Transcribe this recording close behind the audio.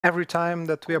every time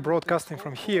that we are broadcasting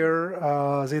from here,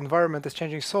 the environment is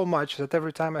changing so much that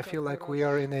every time I feel like we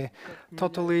are in a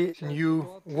totally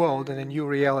new world and a new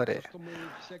reality.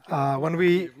 When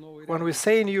we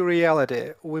say new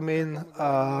reality, we mean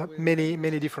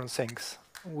many different things.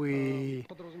 We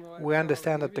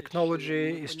understand that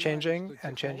technology is changing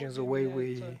and changing the way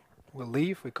we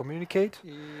live, we communicate.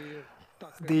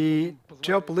 The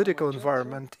geopolitical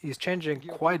environment is changing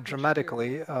quite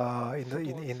dramatically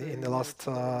in the last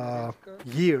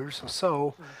years or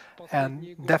so,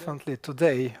 and definitely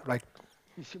today, like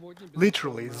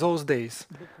literally those days,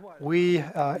 we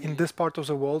in this part of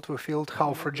the world we feel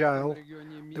how fragile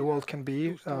the world can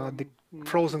be. The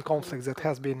frozen conflicts that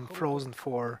has been frozen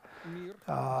for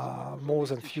more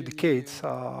than a few decades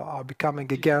are becoming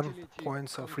again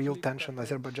points of real tension.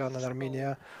 Azerbaijan and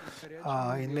Armenia,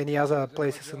 in many other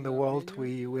places in the world,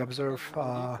 we observe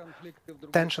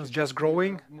tensions just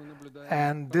growing,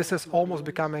 and this is almost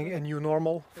becoming a new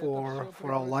normal for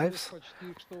our lives.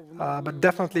 But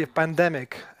definitely, a pandemic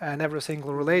and everything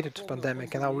related to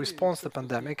pandemic and our response to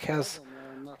pandemic has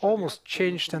almost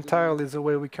changed entirely the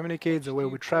way we communicate, the way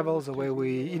we travel, the way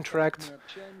we interact.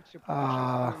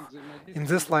 Uh, in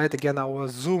this light, again, our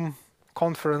Zoom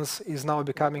conference is now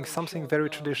becoming something very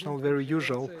traditional, very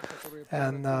usual,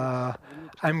 and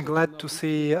I'm glad to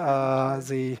see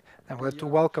I'm glad to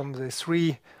welcome the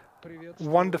three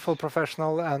wonderful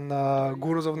professional and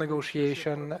gurus of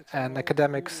negotiation and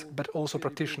academics, but also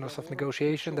practitioners of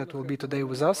negotiation that will be today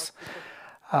with us.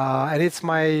 And it's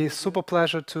my super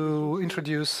pleasure to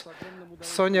introduce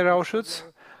Sonja Rauschutz,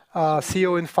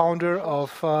 CEO and founder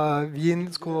of Wien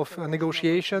School of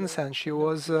Negotiations, and she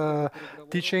was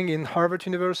teaching in Harvard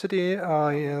University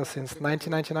since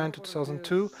 1999 to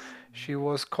 2002. She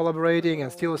was collaborating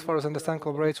and still, as far as I understand,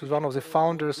 collaborates with one of the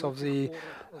founders of the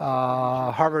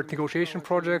Harvard Negotiation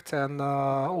Project and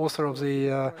author of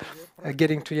the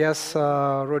Getting to Yes,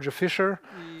 Roger Fisher.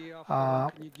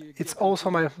 It's also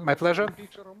my pleasure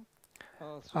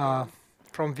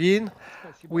from Wien.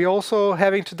 We also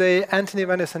having today Anthony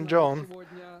Wanis-St John,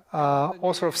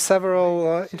 author of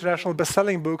several international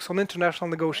best-selling books on international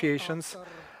negotiations.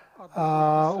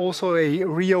 Also a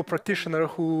real practitioner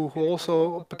who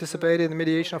also participated in the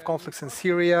mediation of conflicts in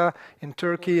Syria, in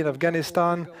Turkey, in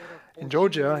Afghanistan, in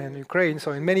Georgia, and Ukraine.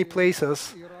 So in many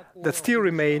places that still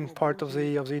remain part of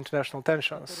the international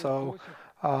tensions. So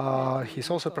he's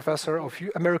also a professor of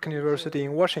American University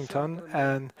in Washington,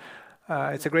 and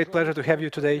it's a great pleasure to have you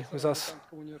today with us,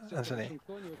 Anthony.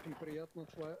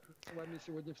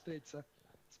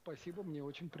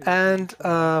 And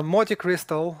Moty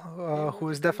Cristal, who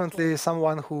is definitely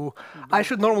someone who I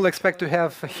should normally expect to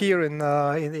have here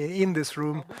in this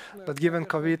room, but given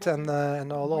COVID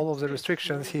and all of the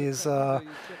restrictions, he's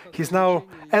now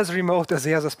as remote as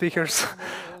the other speakers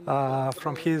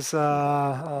from his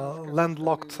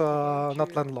landlocked,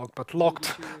 not landlocked, but locked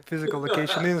physical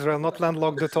location in Israel, not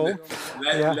landlocked at all.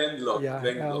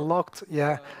 Locked,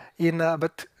 yeah.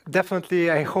 But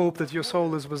definitely, I hope that your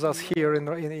soul is with us here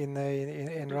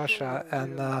in Russia.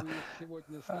 And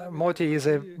Moty is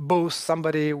both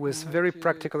somebody with very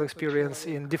practical experience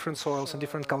in different soils and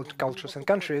different cultures and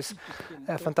countries,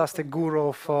 a fantastic guru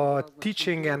of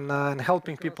teaching and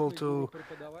helping people to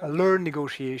learn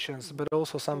negotiations, but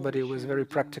also somebody with very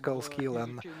practical skill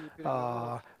and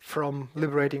from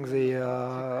liberating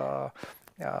the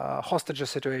hostages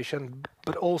situation,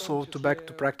 but also back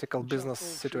to practical business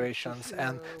situations.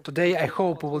 And today I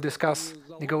hope we will discuss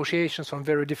negotiations from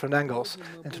very different angles,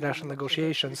 international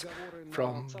negotiations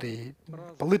from the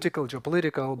political,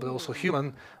 geopolitical, but also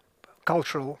human,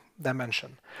 cultural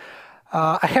dimension.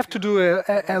 I have to do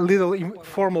a little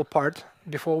informal part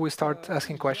before we start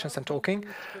asking questions and talking.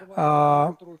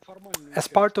 As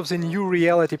part of the new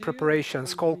reality preparation,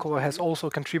 Skolkovo has also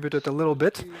contributed a little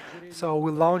bit. So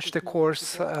we launched a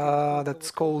course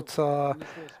that's called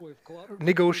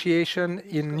Negotiation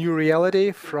in New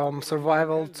Reality, from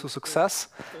Survival to Success.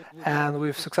 And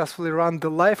we've successfully run the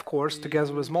live course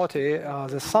together with Moty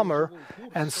this summer,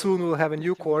 and soon we'll have a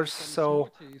new course. So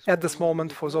at this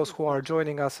moment, for those who are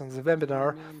joining us in the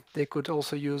webinar, they could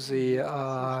also use the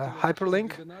hyperlink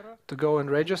to go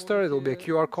and register. It will be a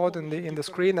QR code in the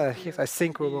screen. I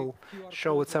think we will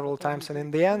show it several times and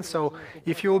in the end. So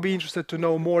if you will be interested to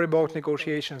know more about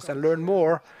negotiations and learn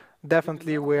more,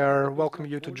 definitely we are welcome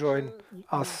you to join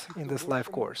us in this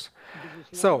live course.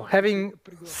 So, having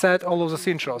said all of those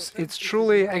intros, it's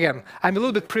truly, again, I'm a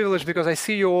little bit privileged because I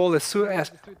see you all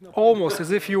as almost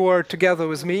as if you were together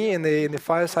with me in the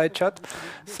fireside chat.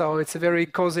 So it's a very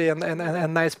cozy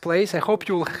and nice place. I hope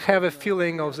you'll have a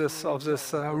feeling of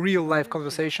this real life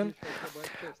conversation.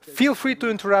 Feel free to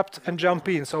interrupt and jump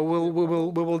in. So we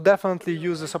will definitely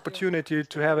use this opportunity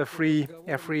to have a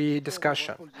free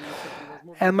discussion.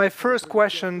 And my first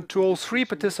question to all three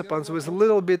participants, with a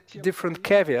little bit different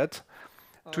caveat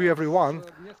to everyone,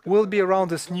 will be around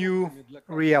this new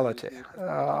reality,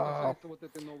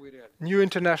 new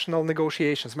international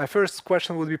negotiations. My first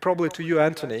question would be probably to you,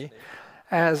 Anthony,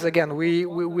 as again,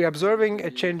 we're observing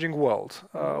a changing world.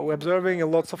 We're observing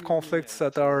lots of conflicts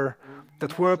that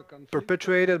were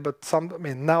perpetuated, but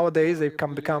nowadays they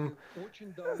become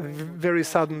very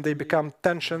sudden. They become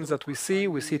tensions that we see.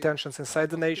 We see tensions inside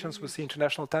the nations. We see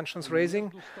international tensions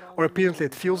raising, or apparently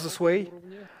it feels this way.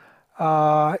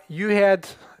 You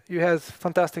had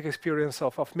fantastic experience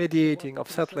of mediating, of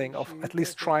settling, of at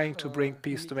least trying to bring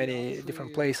peace to many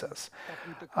different places.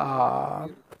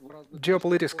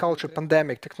 Geopolitics, culture,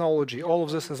 pandemic, technology, all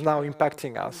of this is now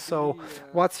impacting us. So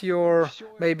what's your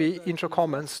maybe intro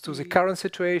comments to the current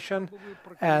situation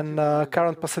and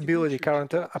current possibility,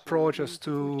 current approaches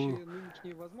to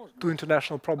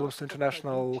international problems, to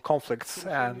international conflicts,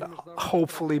 and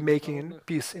hopefully making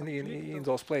peace in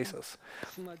those places?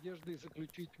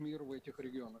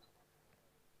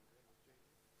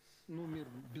 Ну, мир,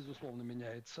 безусловно,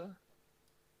 меняется,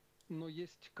 но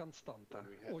есть константа,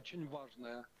 очень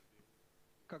важная.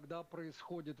 Когда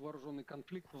происходит вооруженный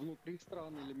конфликт внутри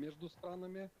стран или между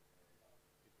странами,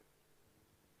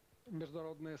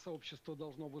 международное сообщество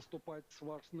должно выступать с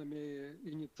важными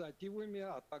инициативами,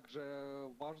 а также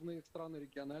важные страны,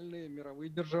 региональные, мировые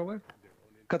державы,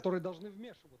 которые должны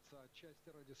вмешиваться отчасти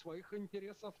ради своих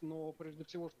интересов, но прежде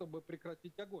всего, чтобы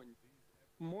прекратить огонь.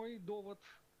 Мой довод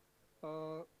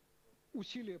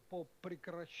усилия по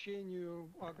прекращению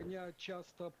огня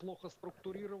часто плохо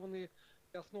структурированы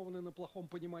и основаны на плохом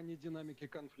понимании динамики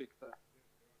конфликта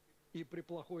и при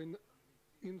плохой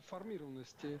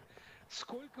информированности.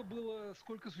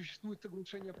 Сколько существует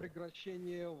соглашений о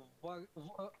прекращении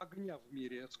огня в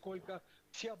мире, сколько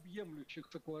всеобъемлющих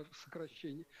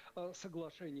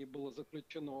соглашений было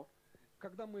заключено.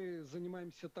 Когда мы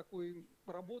занимаемся такой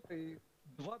работой,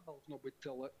 два должно быть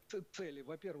цели.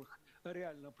 Во-первых,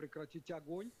 реально прекратить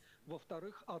огонь.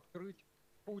 Во-вторых, открыть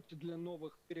путь для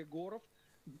новых переговоров,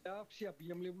 для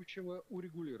всеобъемлющего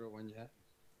урегулирования.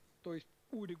 То есть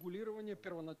урегулирования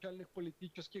первоначальных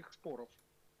политических споров.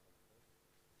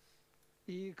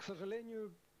 И, к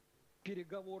сожалению,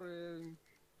 переговоры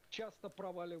часто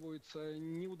проваливаются,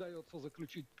 не удается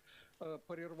заключить,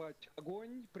 прервать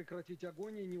огонь, прекратить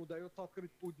огонь, и не удается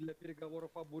открыть путь для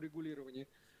переговоров об урегулировании.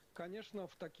 Конечно,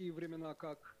 в такие времена,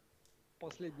 как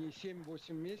последние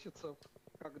 7-8 месяцев,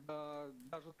 когда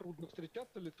даже трудно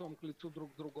встречаться лицом к лицу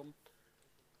друг с другом,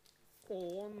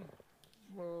 ООН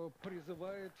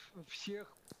призывает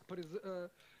всех,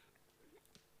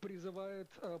 призывает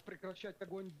прекращать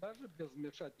огонь даже без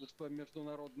вмешательства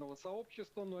международного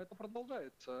сообщества, но это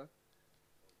продолжается,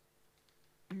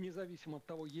 независимо от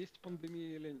того, есть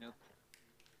пандемия или нет.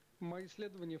 Мои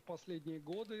исследования в последние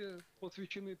годы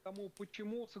посвящены тому,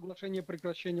 почему соглашение о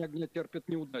прекращении огня терпит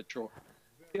неудачу.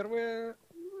 Первое,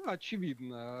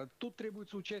 очевидно, тут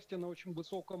требуется участие на очень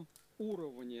высоком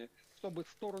уровне, чтобы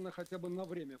стороны хотя бы на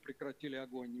время прекратили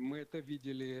огонь. Мы это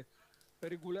видели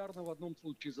регулярно в одном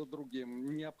случае за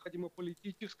другим. Необходимо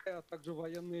политическое, а также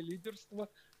военное лидерство,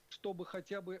 чтобы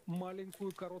хотя бы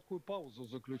маленькую короткую паузу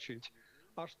заключить.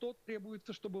 А что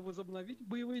требуется, чтобы возобновить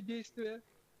боевые действия?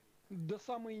 Да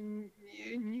самый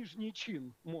нижний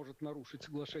чин может нарушить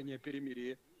соглашение о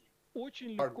перемирии.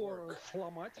 Очень легко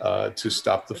сломать. To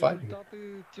stop the fighting.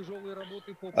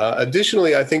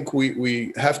 Additionally, I think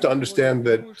we have to understand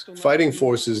that fighting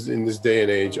forces in this day and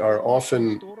age are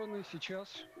often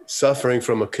suffering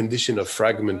from a condition of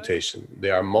fragmentation.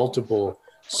 There are multiple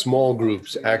small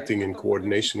groups acting in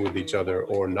coordination with each other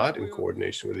or not in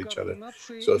coordination with each other.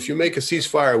 So if you make a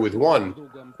ceasefire with one,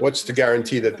 what's the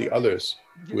guarantee that the others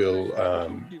will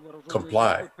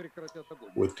comply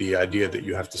with the idea that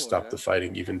you have to stop the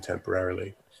fighting even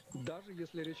temporarily?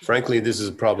 Frankly, this is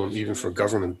a problem even for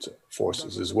government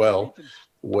forces as well,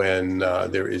 when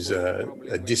there is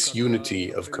a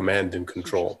disunity of command and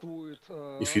control.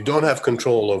 If you don't have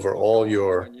control over all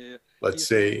your let's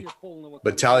say,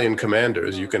 battalion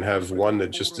commanders. You can have one that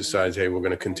just decides, hey, we're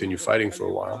going to continue fighting for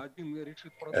a while,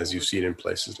 as you see it in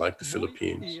places like the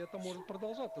Philippines.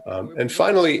 And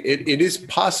finally, it is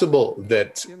possible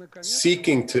that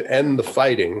seeking to end the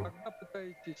fighting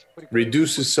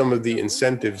reduces some of the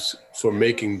incentives for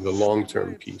making the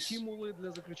long-term peace.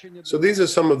 So these are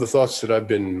some of the thoughts that I've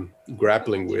been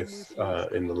grappling with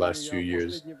in the last few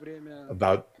years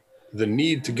about the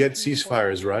need to get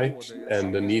ceasefires right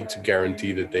and the need to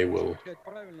guarantee that they will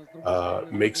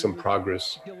make some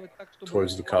progress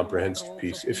towards the comprehensive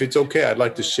peace. If it's okay, I'd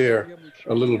like to share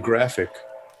a little graphic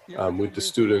with the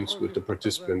students, with the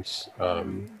participants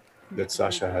that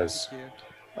Sasha has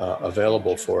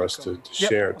available for us to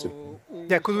share.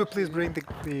 Yeah, could we please bring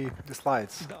the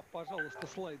slides?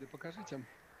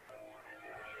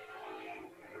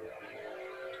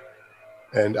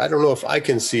 And I don't know if I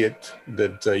can see it,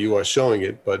 that you are showing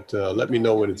it, but let me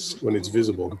know when it's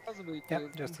visible. Yeah,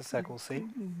 just a sec, we'll see.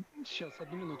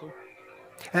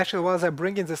 Actually, while I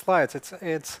bring in the slides,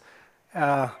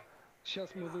 I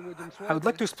would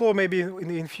like to explore maybe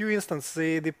in few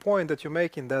instances the point that you're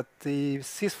making, that the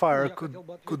ceasefire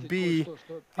could be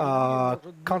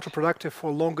counterproductive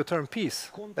for longer term peace.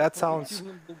 That sounds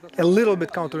a little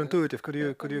bit counterintuitive.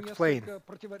 Could you explain?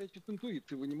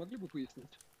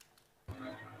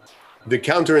 The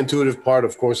counterintuitive part,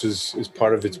 of course, is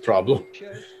part of its problem.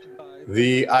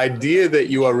 The idea that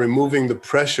you are removing the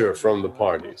pressure from the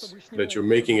parties, that you're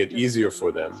making it easier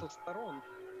for them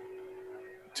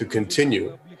to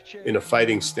continue in a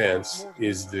fighting stance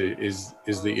is the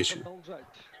issue.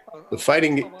 The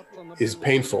fighting is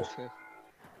painful.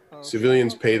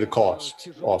 Civilians pay the cost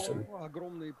often.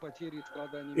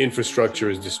 Infrastructure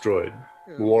is destroyed.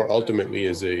 War ultimately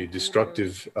is a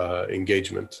destructive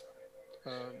engagement.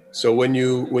 So when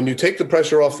you take the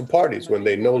pressure off the parties, when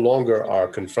they no longer are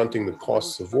confronting the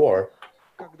costs of war,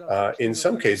 in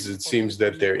some cases it seems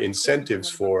that their incentives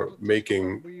for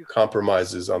making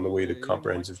compromises on the way to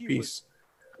comprehensive peace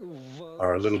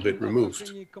are a little bit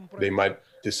removed. They might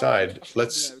decide,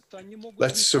 let's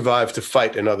survive to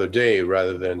fight another day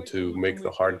rather than to make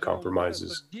the hard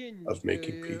compromises of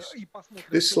making peace.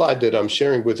 This slide that I'm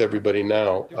sharing with everybody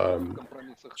now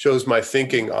shows my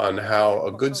thinking on how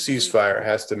a good ceasefire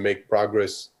has to make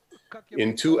progress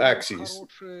in two axes.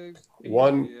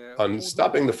 One, on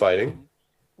stopping the fighting,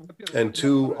 and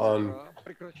two, on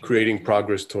creating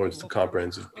progress towards the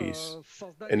comprehensive peace.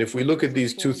 And if we look at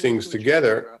these two things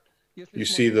together, you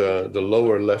see the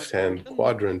lower left-hand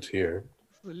quadrant here,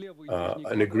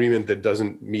 an agreement that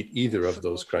doesn't meet either of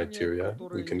those criteria.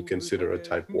 We can consider a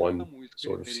type 1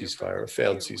 sort of ceasefire, a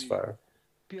failed ceasefire.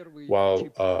 While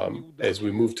as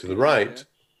we move to the right,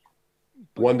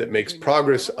 one that makes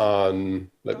progress on,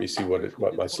 let me see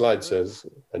what my slide says.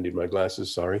 I need my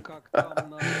glasses, sorry.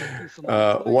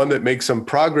 One that makes some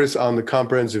progress on the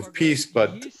comprehensive peace,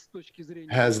 but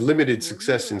has limited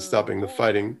success in stopping the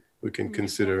fighting, we can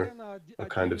consider a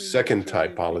kind of second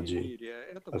typology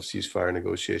of ceasefire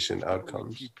negotiation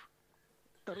outcomes.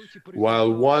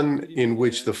 While one in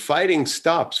which the fighting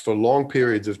stops for long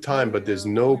periods of time, but there's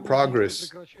no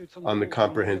progress on the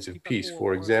comprehensive peace.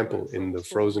 For example, in the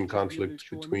frozen conflict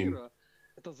between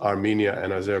Armenia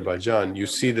and Azerbaijan, you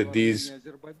see that these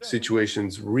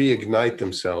situations reignite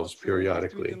themselves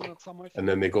periodically, and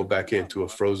then they go back into a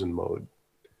frozen mode.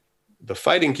 The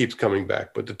fighting keeps coming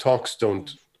back, but the talks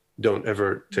don't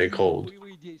ever take hold.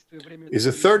 Is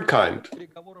a third kind.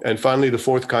 And finally, the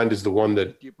fourth kind is the one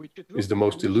that is the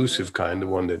most elusive kind, the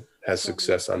one that has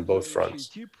success on both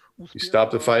fronts. You stop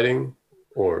the fighting,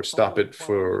 or stop it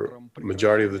for the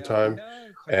majority of the time,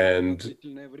 and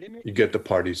you get the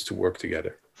parties to work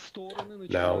together.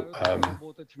 Now,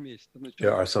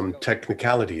 there are some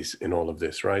technicalities in all of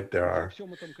this, right? There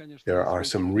are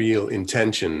some real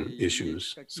intention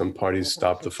issues. Some parties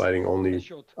stop the fighting only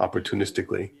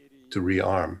opportunistically to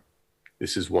rearm.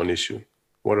 This is one issue.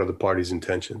 What are the parties'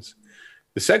 intentions?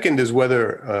 The second is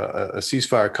whether a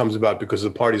ceasefire comes about because the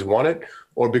parties want it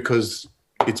or because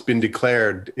it's been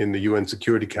declared in the UN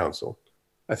Security Council.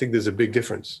 I think there's a big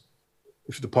difference.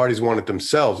 If the parties want it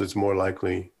themselves, it's more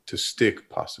likely to stick,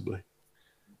 possibly.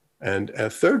 And a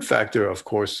third factor, of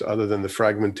course, other than the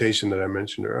fragmentation that I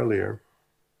mentioned earlier,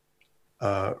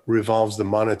 revolves the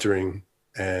monitoring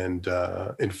and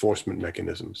enforcement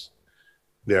mechanisms.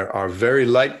 There are very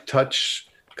light touch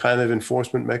kind of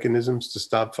enforcement mechanisms to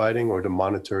stop fighting or to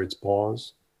monitor its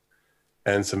pause,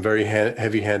 and some very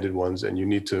heavy-handed ones, and you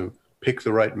need to pick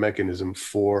the right mechanism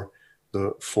for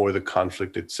the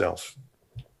conflict itself.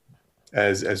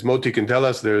 As Moty can tell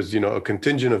us, there's a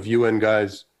contingent of UN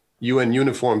guys, UN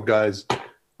uniformed guys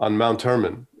on Mount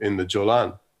Hermon in the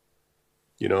Jolan.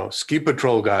 you know, ski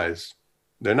patrol guys.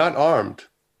 They're not armed.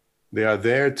 They are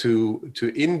there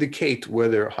to indicate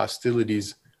whether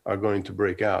hostilities are going to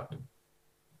break out.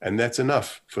 And that's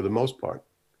enough for the most part.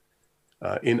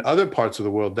 In other parts of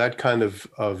the world, that kind of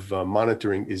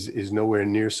monitoring is nowhere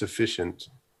near sufficient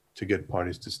to get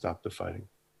parties to stop the fighting.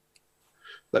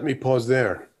 Let me pause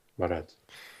there, Marat.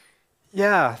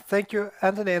 Yeah, thank you,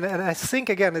 Anthony. And I think,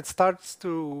 again, it starts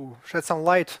to shed some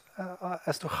light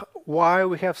as to why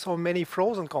we have so many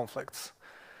frozen conflicts,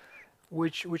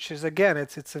 which is, again,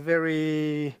 it's a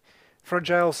very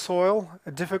fragile soil,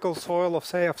 a difficult soil of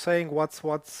saying what's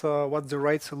the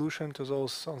right solution to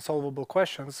those unsolvable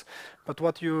questions. But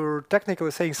what you're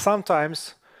technically saying,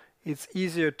 sometimes it's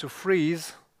easier to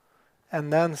freeze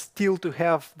and then still to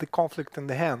have the conflict in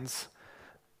the hands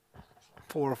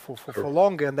for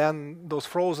longer, and then those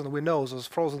frozen, we know those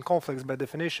frozen conflicts by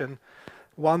definition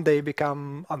one day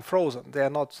become unfrozen. They are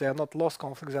not lost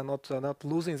conflicts. They're not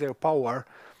losing their power.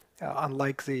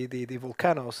 Unlike the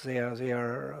volcanoes, they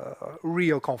are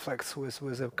real conflicts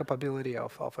with a capability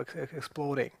of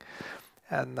exploding.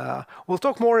 And we'll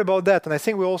talk more about that. And I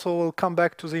think we also will come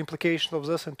back to the implication of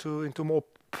this into more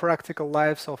practical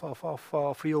lives of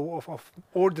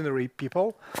ordinary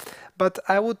people. But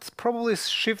I would probably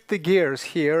shift the gears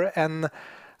here, and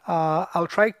I'll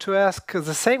try to ask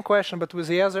the same question, but with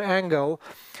the other angle.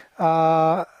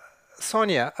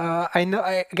 Sonja,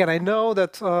 I know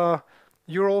that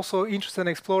you're also interested in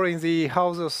exploring the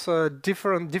houses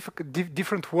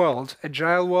different world,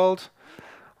 agile world.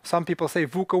 Some people say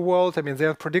VUCA world. I mean, the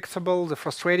unpredictable, the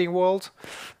frustrating world.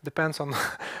 Depends on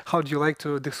how do you like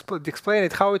to explain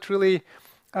it, how it really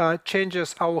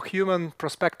changes our human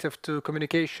perspective to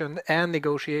communication and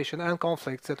negotiation and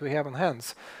conflicts that we have on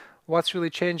hands. What's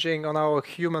really changing on our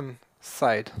human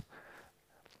side?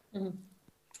 Mm-hmm.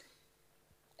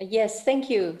 Yes, thank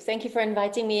you. Thank you for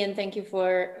inviting me, and thank you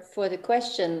for the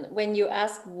question. When you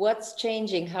ask what's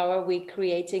changing, how are we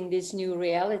creating this new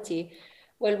reality?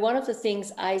 Well, one of the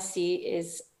things I see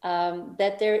is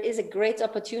that there is a great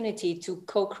opportunity to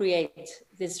co-create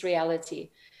this reality.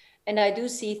 And I do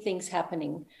see things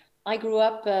happening. I grew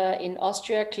up in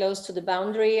Austria, close to the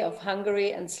boundary of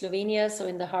Hungary and Slovenia, so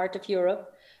in the heart of Europe.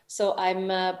 So I'm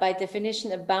by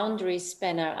definition a boundary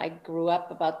spanner. I grew up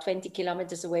about 20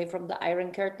 kilometers away from the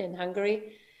Iron Curtain in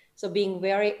Hungary. So being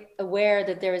very aware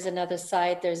that there is another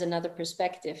side, there's another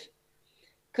perspective.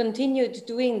 Continued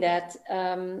doing that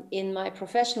in my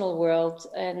professional world,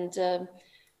 and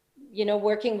you know,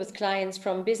 working with clients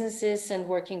from businesses and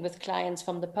working with clients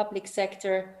from the public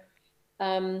sector.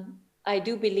 I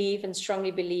do believe and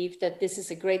strongly believe that this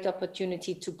is a great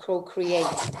opportunity to co-create.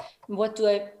 What do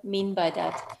I mean by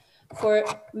that? For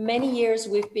many years,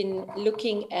 we've been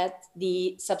looking at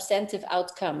the substantive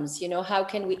outcomes. You know, how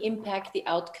can we impact the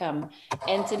outcome?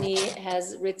 Anthony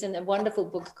has written a wonderful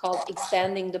book called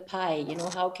Expanding the Pie. You know,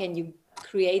 how can you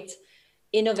create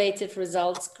innovative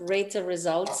results, greater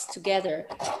results together?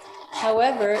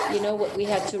 However, you know, what we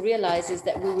had to realize is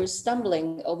that we were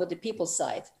stumbling over the people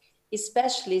side,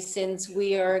 especially since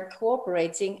we are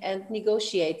cooperating and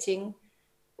negotiating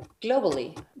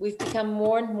globally. We've become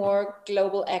more and more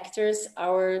global actors.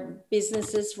 Our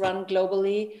businesses run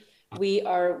globally. We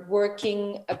are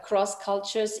working across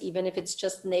cultures, even if it's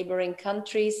just neighboring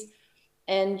countries.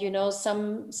 And, you know,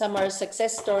 some are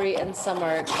success story and some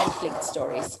are conflict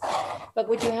stories. But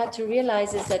what you had to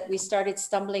realize is that we started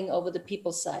stumbling over the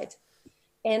people side.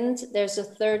 And there's a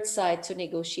third side to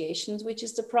negotiations, which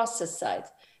is the process side.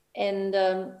 And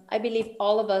I believe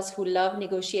all of us who love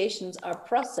negotiations are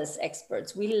process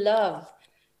experts. We love,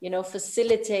 you know,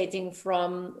 facilitating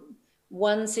from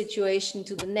one situation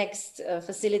to the next,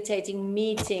 facilitating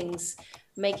meetings,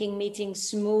 making meetings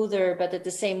smoother, but at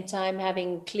the same time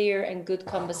having clear and good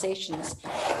conversations.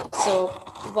 So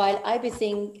while I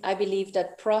believe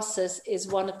that process is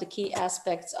one of the key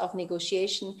aspects of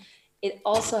negotiation, it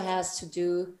also has to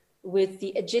do with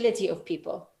the agility of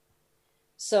people.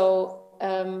 So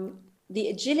the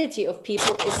agility of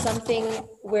people is something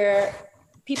where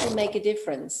people make a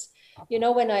difference. You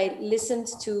know, when I listened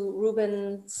to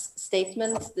Ruben's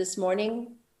statement this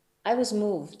morning, I was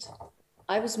moved.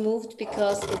 I was moved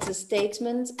because it's a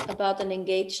statement about an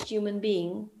engaged human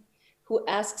being who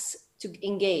asks to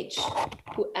engage,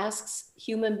 who asks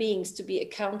human beings to be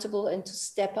accountable and to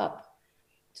step up,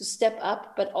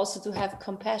 but also to have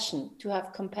compassion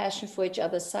for each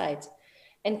other's side.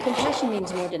 And compassion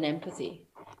means more than empathy.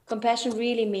 Compassion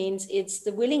really means it's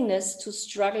the willingness to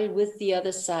struggle with the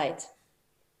other side.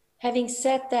 Having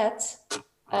said that,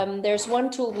 there's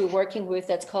one tool we're working with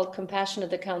that's called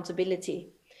compassionate accountability.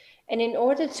 And in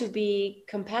order to be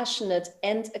compassionate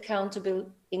and accountable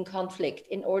in conflict,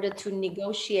 in order to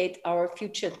negotiate our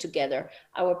future together,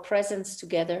 our presence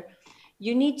together,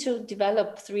 you need to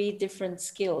develop 3 different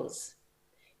skills.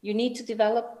 You need to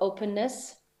develop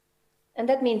openness, and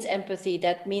that means empathy.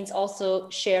 That means also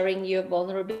sharing your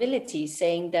vulnerability,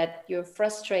 saying that you're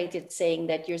frustrated, saying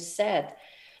that you're sad,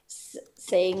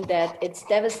 saying that it's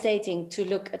devastating to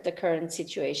look at the current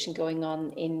situation going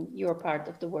on in your part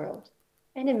of the world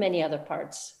and in many other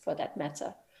parts for that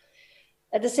matter.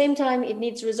 At the same time, it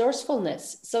needs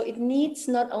resourcefulness. So it needs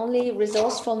not only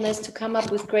resourcefulness to come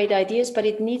up with great ideas, but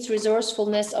it needs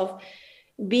resourcefulness of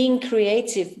being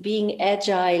creative, being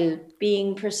agile,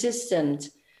 being persistent,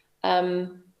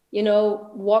 you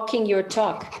know, walking your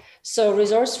talk. So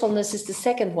resourcefulness is the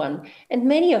second one. And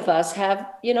many of us have,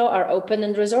 you know, are open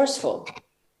and resourceful.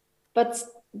 But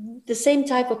the same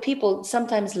type of people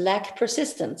sometimes lack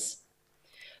persistence.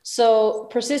 So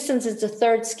persistence is the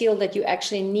third skill that you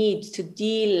actually need to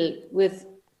deal with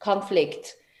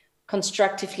conflict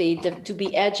constructively, to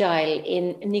be agile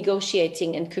in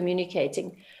negotiating and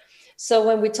communicating. So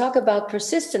when we talk about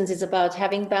persistence, it's about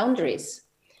having boundaries.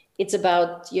 It's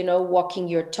about, you know, walking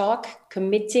your talk,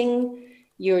 committing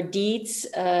your deeds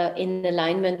in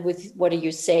alignment with what are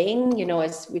you saying? You know,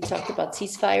 as we talked about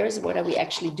ceasefires, what are we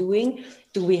actually doing?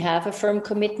 Do we have a firm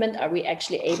commitment? Are we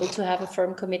actually able to have a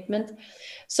firm commitment?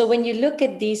 So when you look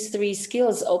at these 3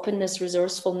 skills, openness,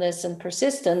 resourcefulness, and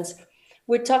persistence,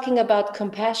 we're talking about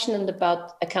compassion and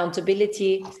about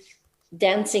accountability,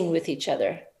 dancing with each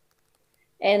other.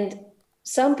 And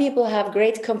some people have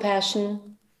great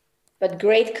compassion, but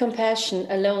great compassion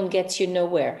alone gets you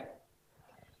nowhere.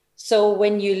 So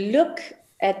when you look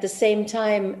at the same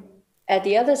time at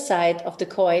the other side of the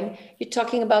coin, you're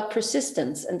talking about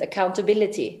persistence and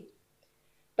accountability.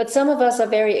 But some of us are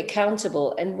very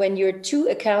accountable. And when you're too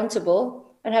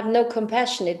accountable and have no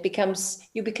compassion,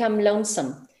 you become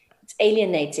lonesome. It's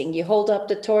alienating. You hold up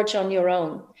the torch on your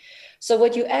own. So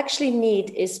what you actually need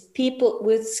is people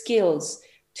with skills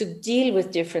to deal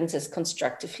with differences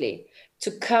constructively,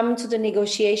 to come to the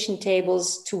negotiation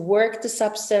tables, to work the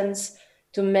substance,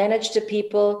 to manage the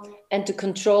people, and to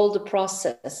control the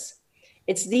process.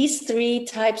 It's these 3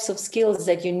 types of skills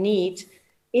that you need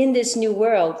in this new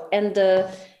world. And the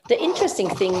interesting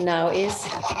thing now is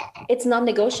it's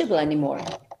non-negotiable anymore.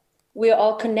 We are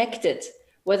all connected,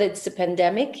 whether it's a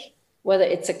pandemic, whether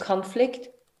it's a conflict,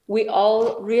 we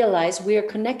all realize we are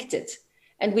connected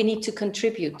and we need to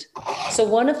contribute. So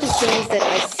one of the things that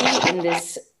I see in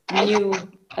this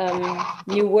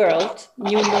new world,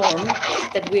 new norm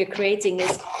that we're creating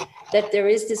is that there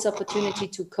is this opportunity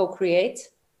to co-create,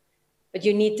 but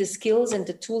you need the skills and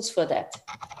the tools for that.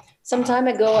 Some time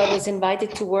ago, I was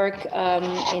invited to work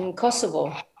in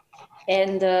Kosovo.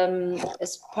 And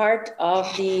as part of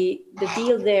the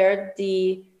deal there,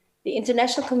 the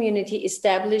international community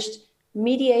established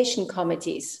mediation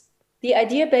committees. The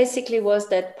idea basically was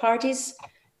that parties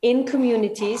in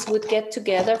communities would get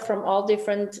together from all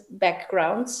different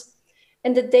backgrounds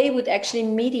and that they would actually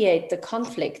mediate the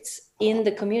conflicts in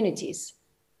the communities.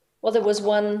 Well, there was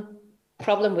one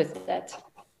problem with that.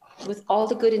 With all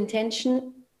the good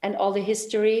intention and all the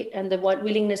history and the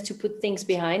willingness to put things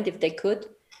behind if they could,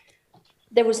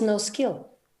 there was no skill,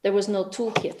 there was no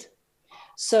toolkit.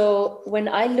 So when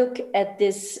I look at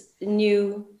this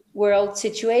new world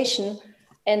situation,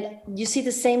 and you see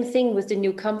the same thing with the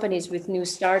new companies, with new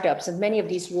startups, and many of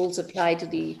these rules apply to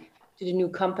the new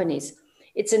companies.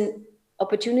 It's an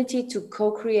opportunity to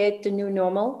co-create the new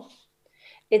normal.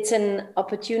 It's an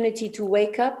opportunity to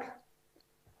wake up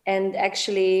and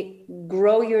actually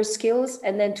grow your skills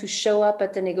and then to show up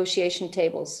at the negotiation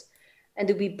tables and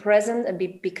to be present and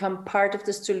become part of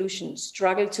the solution,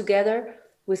 struggle together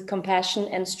with compassion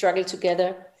and struggle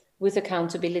together with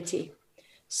accountability.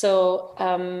 So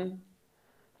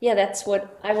yeah, that's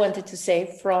what I wanted to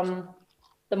say from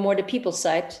the people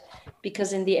side,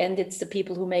 because in the end, it's the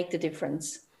people who make the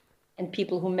difference and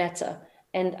people who matter.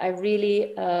 And I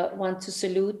really want to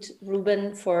salute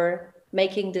Ruben for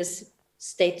making this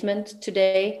statement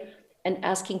today and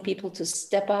asking people to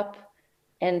step up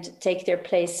and take their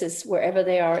places wherever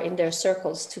they are in their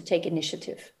circles to take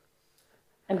initiative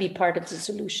and be part of the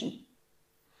solution.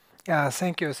 Yeah,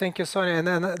 thank you, Sonja. And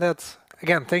then that's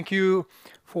again, thank you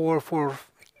for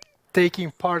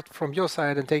taking part from your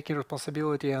side and taking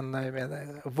responsibility and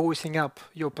voicing up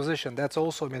your position. That's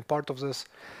also part of this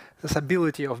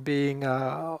ability of being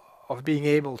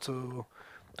able to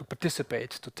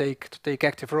participate, to take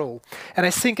active role. And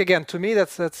I think again, to me,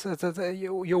 that's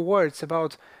your words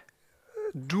about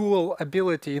dual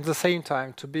ability in the same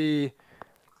time to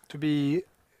be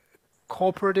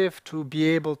cooperative, to be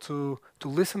able to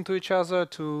listen to each other,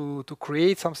 to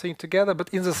create something together, but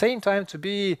in the same time to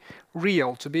be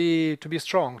real, to be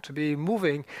strong, to be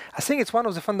moving. I think it's one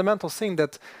of the fundamental things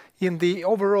that in the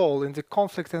overall, in the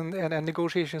conflict and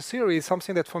negotiation theory, is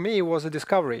something that for me was a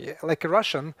discovery. Like a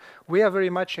Russian, we are very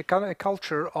much a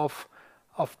culture of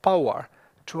power.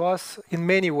 To us, in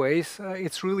many ways,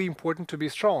 it's really important to be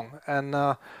strong, and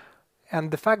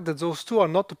the fact that those two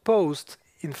are not opposed,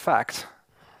 in fact,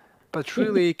 but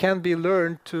really can be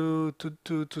learned to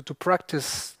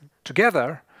practice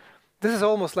together. This is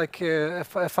almost like a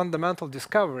fundamental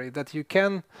discovery that you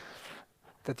can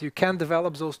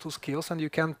develop those two skills and you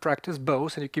can practice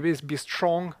both, and you can be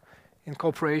strong in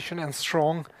cooperation and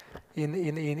strong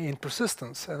in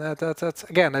persistence. And that's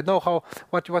again, I know how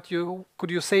what you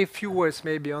could you say a few words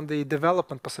maybe on the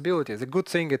development possibilities. The good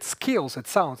thing, it's skills, it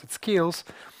sounds, it's skills.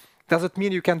 Does it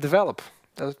mean you can develop?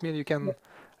 Does it mean you can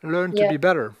learn to be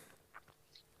better?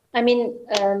 I mean,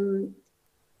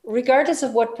 regardless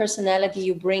of what personality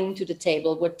you bring to the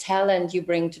table, what talent you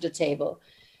bring to the table,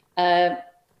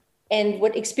 and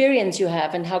what experience you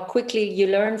have and how quickly you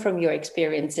learn from your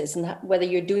experiences, and whether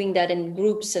you're doing that in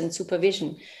groups and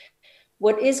supervision,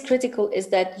 what is critical is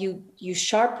that you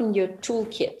sharpen your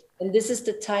toolkit, and this is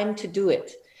the time to do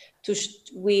it.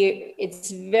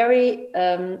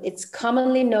 It's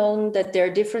commonly known that there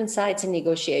are different sides in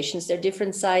negotiations, there are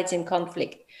different sides in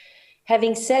conflict.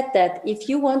 Having said that, if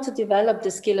you want to develop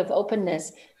the skill of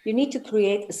openness, you need to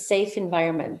create a safe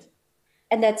environment.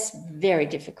 And that's very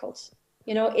difficult.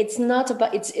 You know, it's not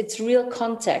about, it's real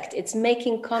contact. It's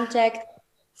making contact,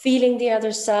 feeling the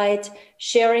other side,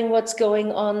 sharing what's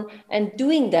going on, and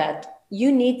doing that,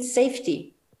 you need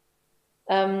safety.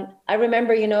 I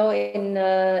remember, you know,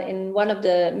 in one of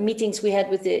the meetings we had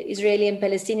with the Israeli and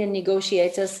Palestinian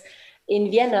negotiators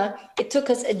in Vienna, it took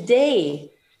us a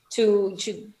day to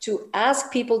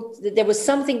ask people that there was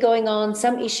something going on,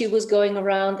 some issue was going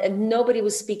around, and nobody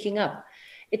was speaking up.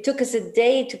 It took us a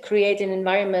day to create an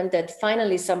environment that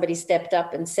finally somebody stepped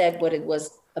up and said what it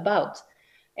was about.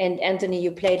 And Anthony,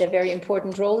 you played a very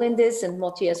important role in this, and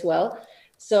Moty as well.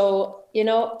 So, you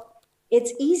know,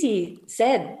 it's easy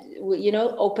said, you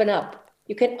know, open up.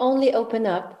 You can only open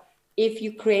up if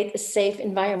you create a safe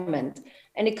environment.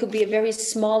 And it could be a very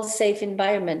small, safe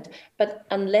environment, but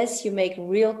unless you make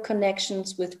real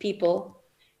connections with people,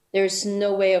 there's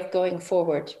no way of going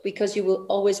forward, because you will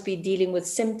always be dealing with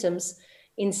symptoms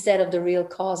instead of the real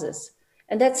causes.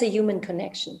 And that's a human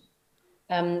connection.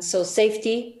 So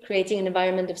safety, creating an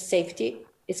environment of safety,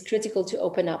 is critical to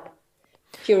open up.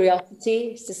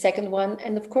 Curiosity is the second one.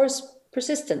 And of course,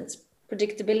 persistence,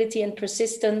 predictability and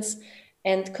persistence,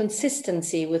 and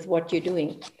consistency with what you're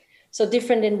doing. So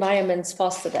different environments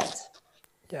foster that.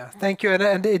 Yeah, thank you.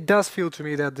 And it does feel to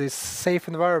me that this safe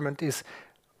environment is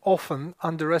often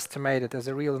underestimated as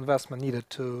a real investment needed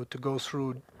to go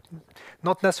through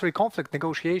not necessarily conflict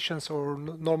negotiations or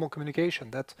normal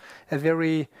communication. That's a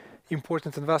very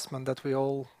important investment that we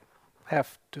all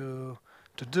have to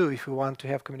do if we want to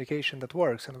have communication that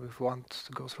works and if we want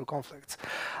to go through conflicts.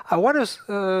 I want us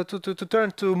to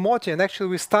turn to Moty, and actually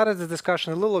we started the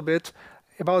discussion a little bit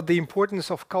about the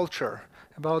importance of culture,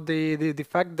 about the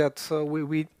fact that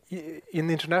we in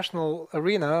the international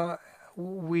arena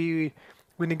we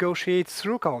negotiate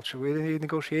through culture. We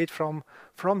negotiate from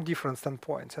different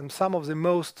standpoints, and some of the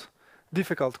most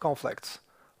difficult conflicts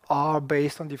are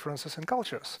based on differences in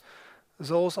cultures.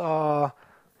 Those are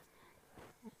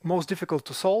most difficult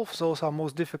to solve. Those are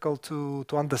most difficult to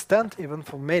understand, even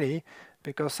for many,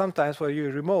 because sometimes when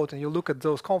you're remote and you look at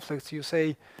those conflicts, you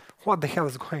say, what the hell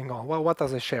is going on? Well, what are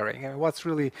they sharing? And what's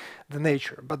really the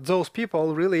nature? But those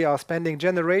people really are spending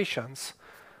generations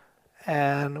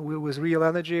and with real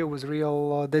energy, with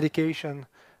real dedication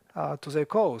to their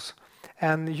cause.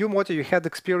 And you, Moty, you had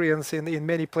experience in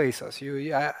many places.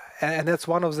 And that's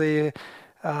one of the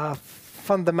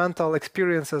fundamental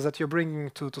experiences that you're bringing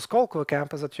to Skolkovo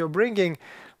campus, that you're bringing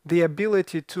the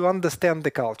ability to understand the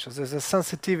cultures. There's a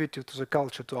sensitivity to the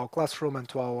culture, to our classroom, and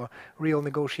to our real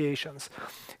negotiations.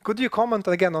 Could you comment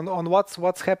again on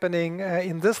what's happening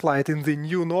in this light, in the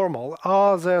new normal?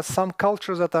 Are there some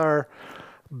cultures that are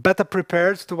better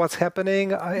prepared to what's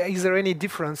happening? Is there any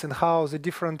difference in how the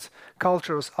different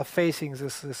cultures are facing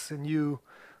this new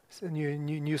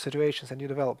situations and new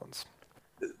developments?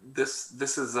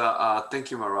 This is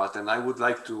thank you, Marat, and I would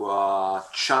like to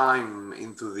chime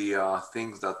into the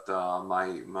things that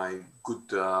my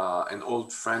good and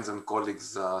old friends and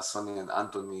colleagues Sonja and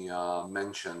Anthony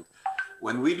mentioned.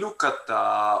 When we look at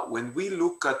a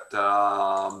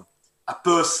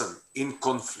person in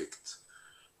conflict,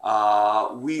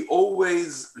 we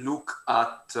always look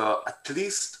at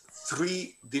least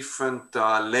three different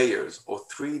layers or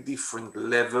three different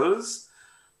levels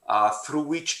through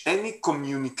which any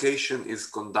communication is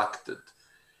conducted.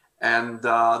 And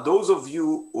those of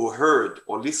you who heard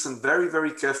or listened very,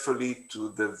 very carefully to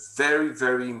the very,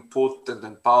 very important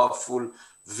and powerful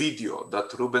video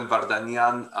that Ruben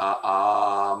Vardanyan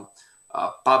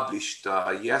published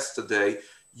yesterday,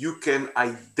 you can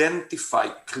identify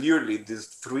clearly these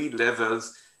three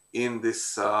levels in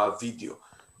this video.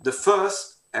 The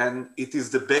first, and it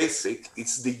is the basic,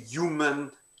 it's the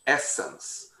human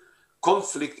essence.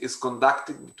 Conflict is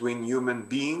conducted between human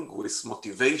beings with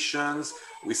motivations,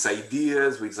 with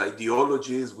ideas, with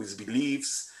ideologies, with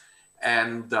beliefs.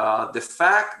 And the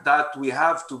fact that we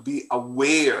have to be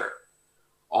aware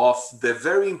of the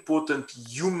very important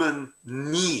human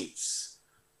needs,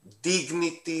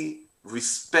 dignity,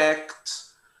 respect,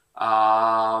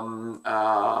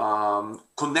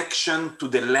 connection to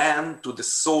the land, to the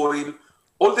soil,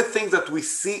 all the things that we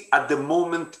see at the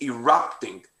moment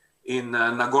erupting in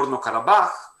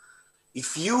Nagorno-Karabakh.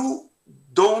 If you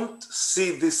don't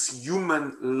see this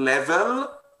human level,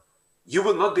 you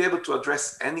will not be able to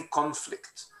address any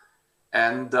conflict.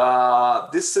 And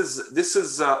this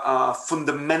is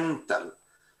fundamental.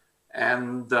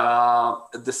 And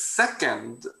the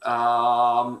second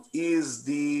is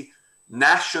the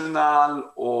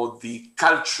national or the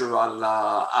cultural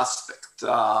aspect.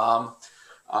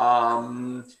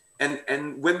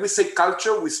 And when we say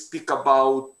culture, we speak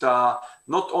about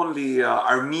not only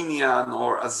Armenian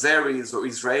or Azeris or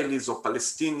Israelis or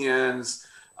Palestinians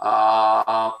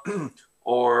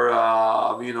or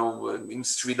you know, in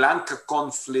Sri Lanka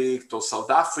conflict or South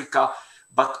Africa,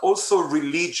 but also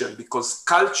religion, because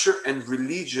culture and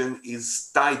religion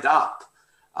is tied up.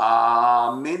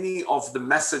 Many of the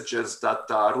messages that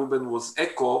Ruben was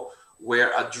echo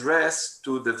were addressed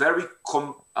to the very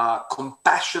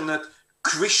compassionate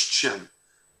Christian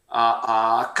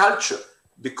culture,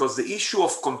 because the issue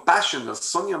of compassion, as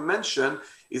Sonja mentioned,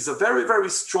 is a very, very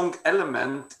strong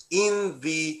element in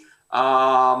the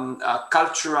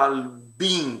cultural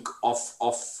being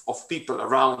of people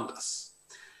around us.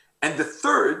 And the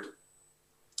third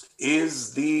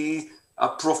is the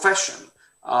profession.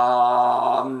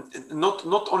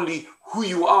 Not only who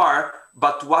you are,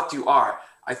 but what you are.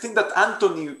 I think that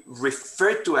Anthony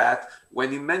referred to it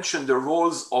when he mentioned the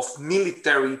roles of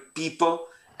military people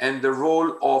and the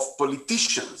role of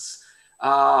politicians.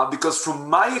 Because from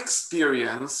my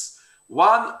experience,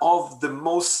 one of the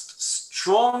most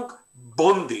strong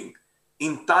bonding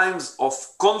in times of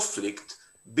conflict,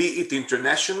 be it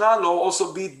international or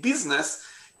also be it business,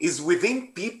 is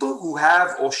within people who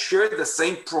have or share the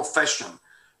same profession,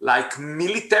 like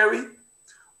military,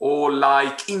 or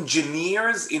like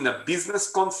engineers in a business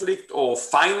conflict, or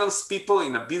finance people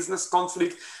in a business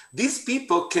conflict. These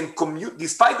people can commute,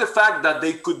 despite the fact that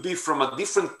they could be from a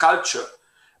different culture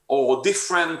or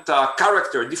different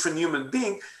character, different human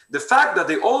being. The fact that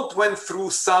they all went through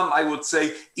some, I would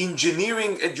say,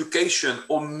 engineering education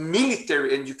or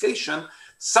military education,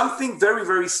 something very,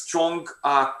 very strong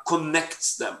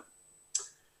connects them.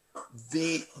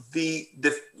 We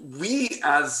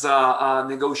as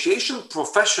negotiation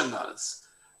professionals,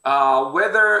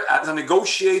 whether as a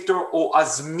negotiator or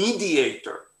as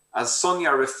mediator, as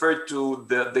Sonja referred to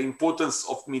the importance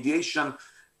of mediation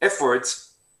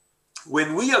efforts,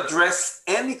 when we address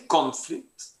any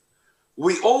conflict,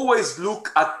 we always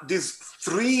look at these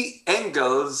three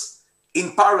angles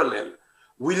in parallel.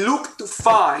 We look to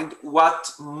find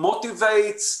what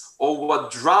motivates or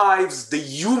what drives the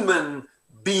human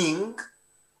being,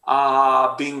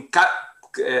 being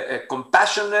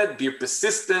compassionate, being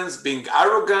persistent, being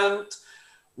arrogant,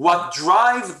 what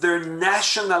drives their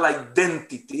national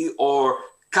identity or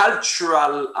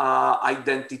cultural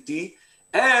identity,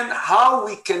 and how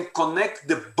we can connect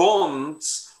the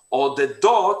bonds or the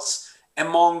dots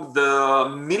among the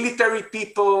military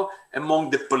people,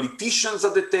 among the politicians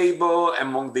at the table,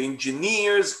 among the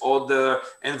engineers or the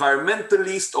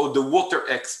environmentalists or the water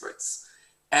experts.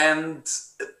 And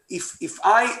if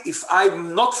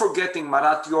I'm not forgetting,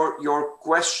 Marat, your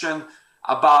question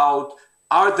about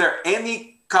are there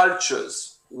any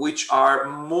cultures which are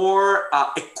more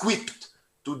equipped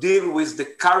to deal with the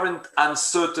current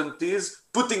uncertainties,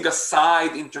 putting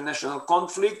aside international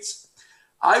conflicts,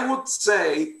 I would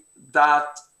say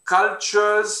that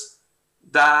cultures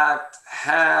that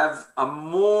have a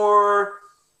more,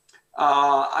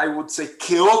 I would say,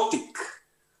 chaotic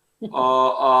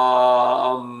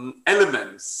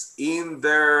elements in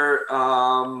their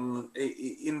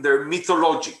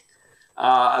mythology,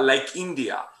 like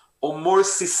India, or more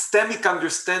systemic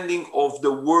understanding of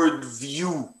the world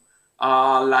view,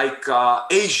 like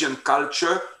Asian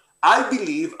culture, I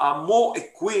believe, are more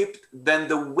equipped than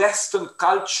the Western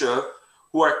culture,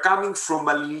 who are coming from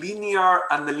a linear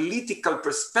analytical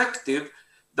perspective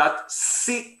that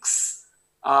seeks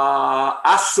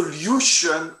a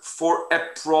solution for a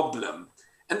problem.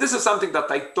 And this is something that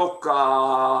I talk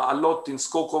a lot in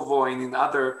Skolkovo and in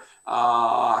other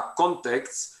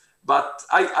contexts, but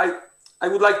I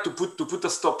would like to put a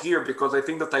stop here, because I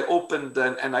think that I opened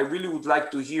and I really would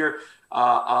like to hear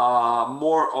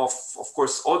more of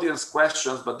course, audience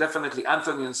questions, but definitely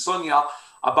Anthony and Sonja,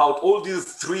 about all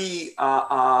these three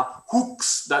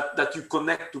hooks that you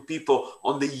connect to people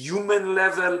on the human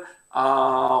level,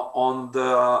 on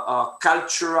the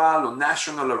cultural or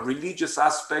national or religious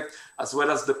aspect, as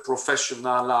well as the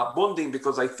professional bonding.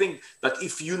 Because I think that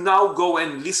if you now go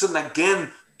and listen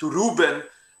again to Ruben,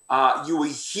 you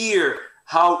will hear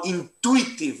how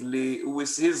intuitively,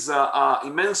 with his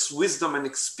immense wisdom and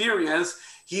experience,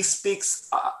 he speaks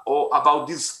about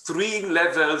these three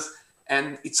levels.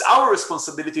 And it's our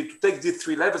responsibility to take these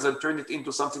three levels and turn it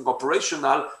into something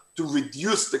operational to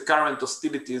reduce the current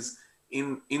hostilities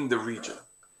in the region.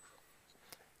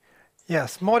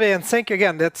 Yes, Moty, and thank you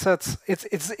again.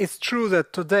 It's true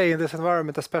that today in this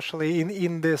environment, especially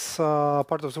in this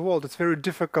part of the world, it's very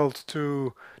difficult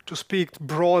to speak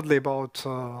broadly about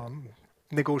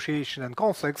negotiation and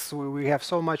conflicts. We have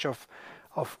so much of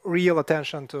real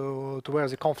attention to where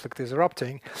the conflict is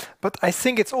erupting. But I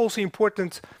think it's also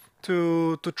important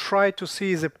to try to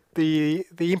see the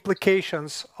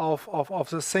implications of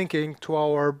the thinking to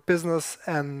our business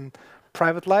and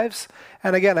private lives.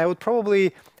 And again, I would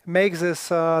probably make this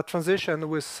transition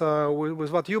with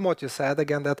what you, Moty, said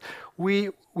again, that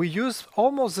we use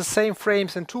almost the same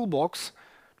frames and toolbox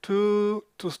to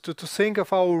think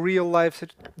of our real life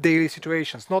daily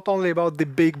situations, not only about the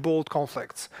big bold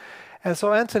conflicts. And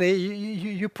so, Anthony,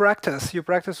 you practice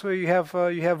where you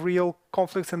have real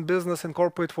conflicts in business and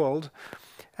corporate world.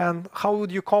 And how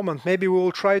would you comment? Maybe we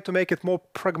will try to make it more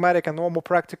pragmatic and more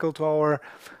practical to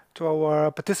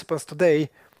our participants today,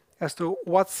 as to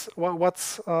what's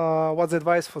the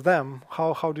advice for them.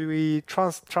 How do we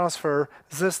transfer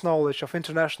this knowledge of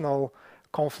international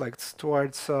conflicts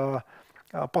towards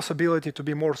possibility to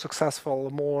be more successful,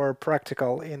 more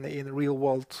practical in real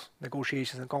world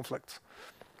negotiations and conflicts?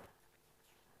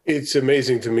 It's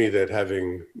amazing to me that,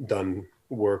 having done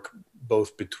work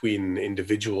both between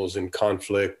individuals in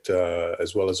conflict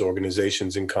as well as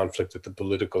organizations in conflict at the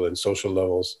political and social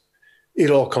levels,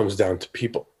 it all comes down to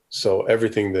people. So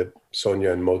everything that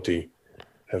Sonja and Moty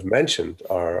have mentioned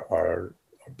are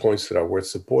points that are worth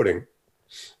supporting.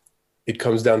 It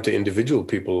comes down to individual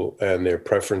people and their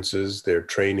preferences, their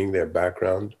training, their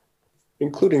background,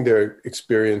 including their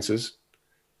experiences,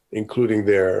 including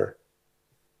their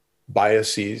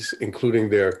biases, including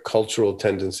their cultural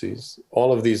tendencies.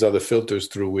 All of these are the filters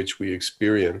through which we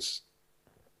experience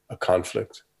a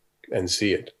conflict and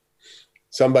see it.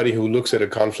 Somebody who looks at a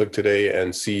conflict today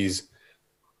and sees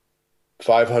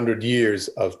 500 years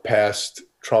of past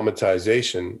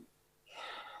traumatization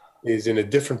is in a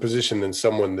different position than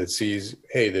someone that sees,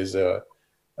 hey, there's a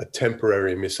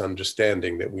temporary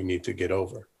misunderstanding that we need to get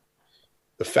over.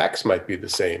 The facts might be the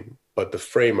same, but the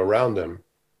frame around them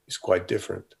is quite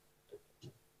different.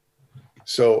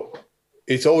 So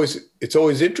it's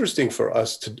always interesting for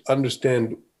us to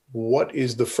understand what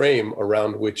is the frame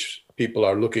around which people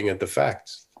are looking at the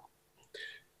facts.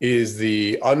 Is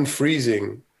the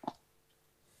unfreezing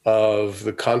of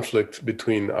the conflict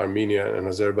between Armenia and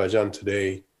Azerbaijan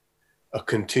today a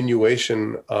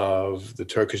continuation of the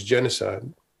Turkish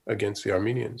genocide against the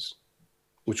Armenians,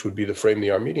 which would be the frame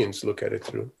the Armenians look at it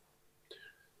through?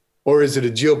 Or is it a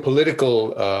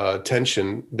geopolitical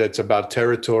tension that's about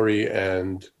territory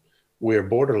and where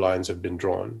border lines have been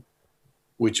drawn,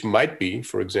 which might be,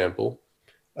 for example,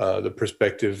 the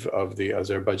perspective of the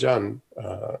Azerbaijan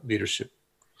leadership?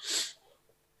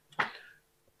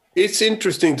 It's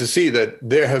interesting to see that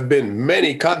there have been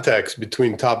many contacts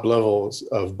between top levels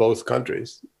of both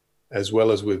countries, as well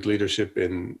as with leadership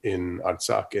in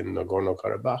Artsakh, in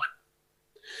Nagorno-Karabakh.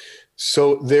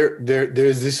 So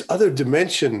there's this other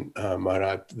dimension,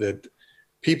 Marat, that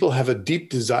people have a deep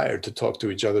desire to talk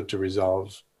to each other to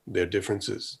resolve their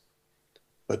differences,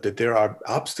 but that there are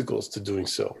obstacles to doing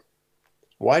so.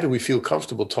 Why do we feel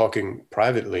comfortable talking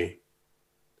privately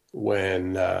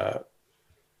when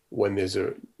there's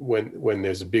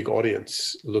a big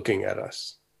audience looking at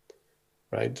us,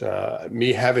 right?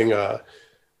 Me having a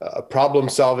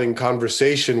problem-solving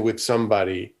conversation with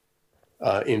somebody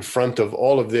in front of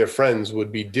all of their friends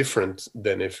would be different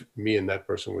than if me and that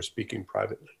person were speaking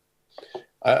privately.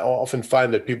 I often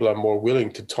find that people are more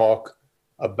willing to talk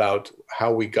about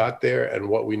how we got there and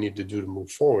what we need to do to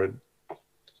move forward,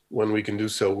 when we can do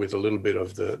so with a little bit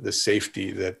of the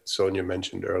safety that Sonja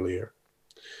mentioned earlier,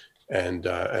 and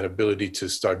an ability to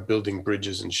start building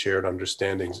bridges and shared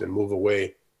understandings and move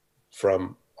away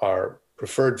from our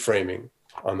preferred framing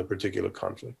on the particular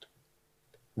conflict.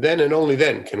 Then and only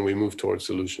then can we move towards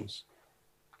solutions.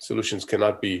 Solutions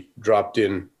cannot be dropped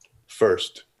in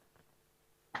first.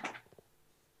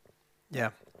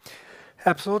 Yeah,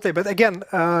 absolutely. But again,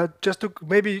 just to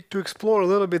maybe to explore a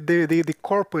little bit the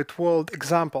corporate world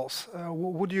examples,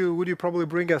 would you probably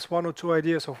bring us one or two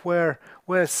ideas of where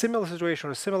a similar situation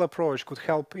or a similar approach could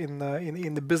help in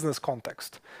the business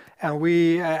context? And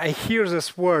I hear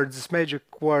this word, this magic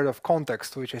word of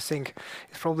context, which I think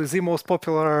is probably the most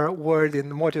popular word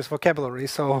in Moty's vocabulary.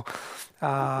 So,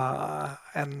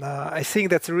 I think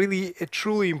that's really a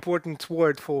truly important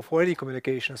word for any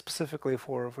communication, specifically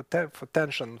for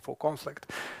tension, for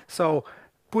conflict. So,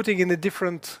 putting in a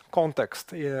different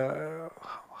context,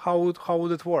 how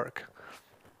would it work?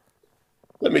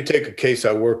 Let me take a case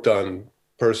I worked on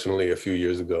personally a few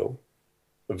years ago.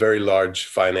 A very large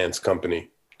finance company,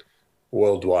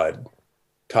 worldwide,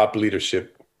 top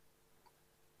leadership,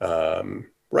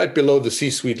 right below the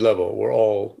C-suite level. We're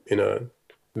all in a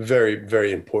very,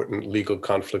 very important legal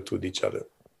conflict with each other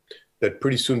that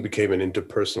pretty soon became an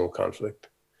interpersonal conflict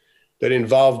that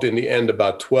involved in the end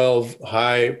about 12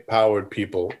 high-powered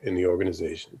people in the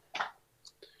organization.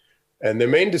 And their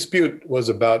main dispute was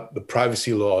about the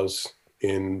privacy laws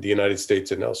in the United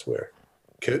States and elsewhere.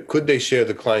 Could they share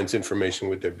the client's information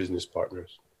with their business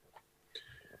partners?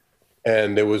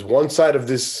 And there was one side of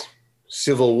this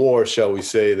civil war, shall we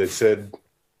say, that said,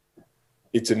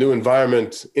 it's a new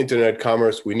environment, internet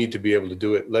commerce, we need to be able to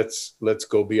do it. Let's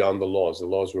go beyond the laws. The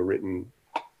laws were written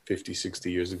 50, 60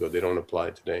 years ago. They don't apply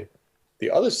today. The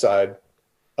other side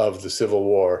of the civil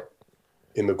war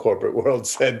in the corporate world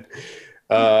said,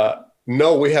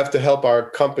 no, we have to help our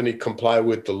company comply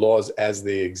with the laws as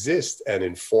they exist and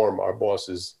inform our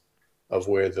bosses of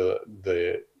where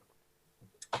the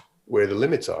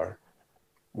limits are.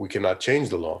 We cannot change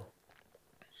the law.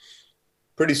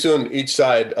 Pretty soon, each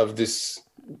side of this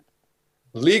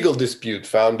legal dispute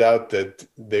found out that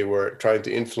they were trying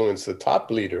to influence the top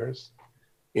leaders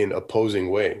in opposing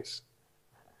ways.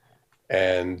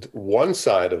 And one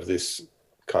side of this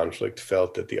conflict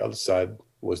felt that the other side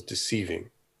was deceiving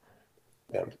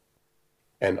them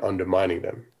and undermining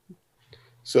them.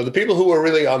 So the people who were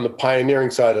really on the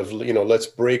pioneering side of, let's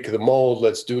break the mold,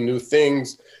 let's do new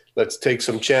things, let's take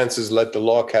some chances, let the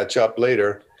law catch up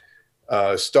later,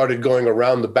 started going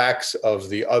around the backs of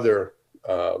the other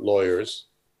lawyers,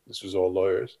 this was all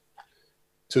lawyers,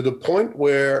 to the point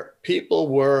where people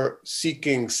were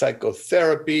seeking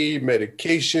psychotherapy,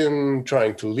 medication,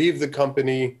 trying to leave the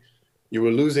company. You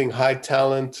were losing high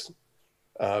talent.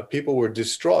 People were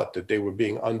distraught that they were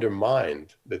being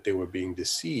undermined, that they were being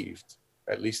deceived.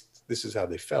 At least this is how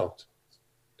they felt.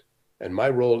 And my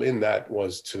role in that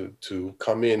was to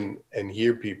come in and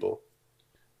hear people,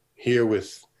 hear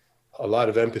with a lot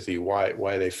of empathy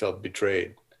why they felt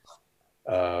betrayed,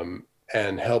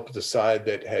 and help the side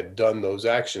that had done those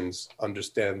actions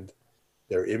understand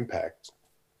their impact.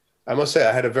 I must say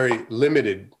I had a very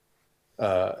limited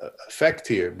effect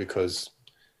here, because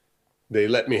they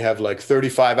let me have like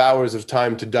 35 hours of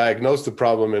time to diagnose the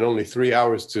problem and only 3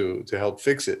 hours to help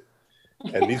fix it.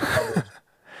 And these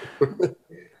problems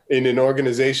in an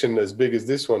organization as big as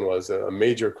this one was, a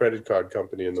major credit card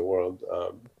company in the world,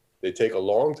 they take a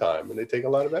long time and they take a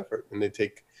lot of effort, and they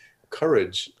take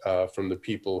courage from the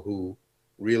people who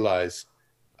realize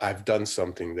I've done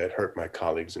something that hurt my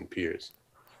colleagues and peers.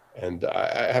 And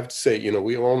I have to say,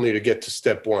 we all need to get to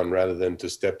step 1 rather than to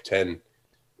step 10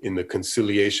 in the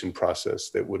conciliation process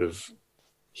that would have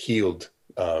healed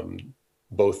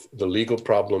both the legal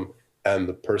problem and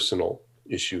the personal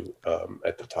issue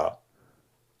at the top.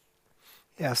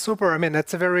 Yeah, super. I mean,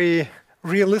 that's a very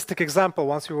realistic example.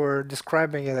 Once you were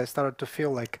describing it, I started to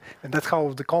feel like, and that's how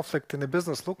the conflict in the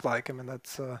business looked like. I mean,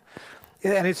 that's,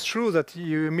 and it's true that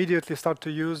you immediately start to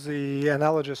use the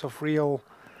analogies of real,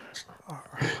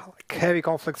 like heavy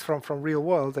conflicts from real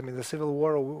world. I mean, the civil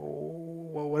war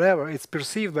or whatever, it's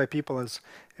perceived by people as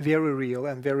very real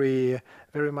and very,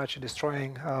 very much a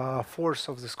destroying force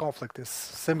of this conflict is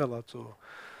similar to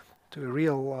a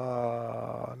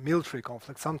real military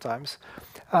conflict sometimes.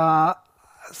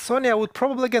 Sonja, I would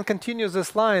probably again continue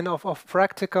this line of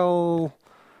practical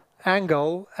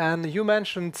angle, and you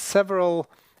mentioned several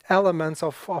elements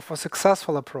of a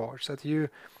successful approach, that you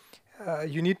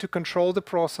need to control the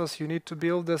process, you need to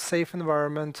build a safe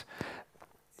environment.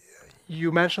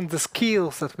 You mentioned the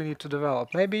skills that we need to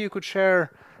develop. Maybe you could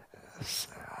share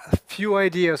a few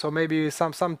ideas or maybe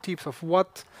some tips of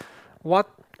what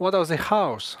are the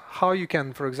how you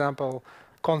can, for example,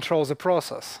 control the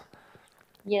process.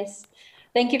 Yes,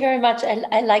 thank you very much.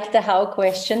 I like the how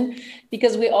question,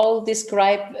 because we all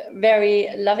describe very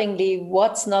lovingly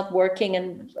what's not working.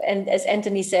 And as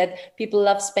Anthony said, people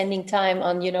love spending time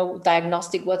on,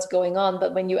 diagnostic what's going on.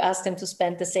 But when you ask them to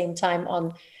spend the same time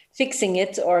on fixing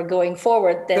it or going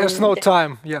forward, then there's no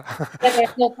time. Yeah.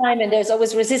 there's no time, and there's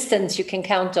always resistance you can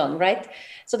count on, right?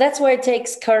 So that's where it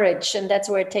takes courage, and that's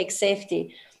where it takes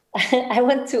safety. I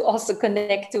want to also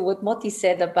connect to what Moty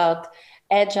said about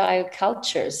agile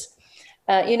cultures.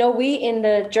 We in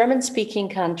the German-speaking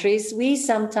countries, we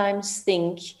sometimes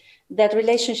think that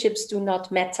relationships do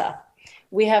not matter.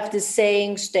 We have this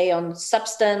saying, stay on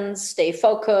substance, stay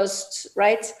focused,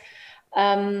 right?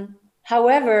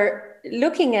 However,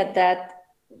 looking at that,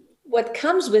 what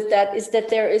comes with that is that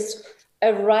there is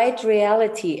a right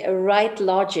reality, a right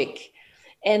logic.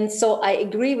 And so I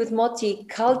agree with Moty,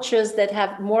 cultures that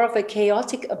have more of a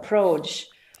chaotic approach,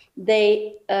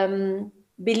 they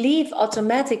believe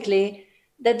automatically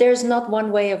that there's not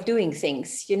one way of doing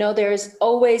things. There's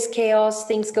always chaos,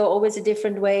 things go always a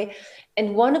different way.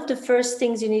 And one of the first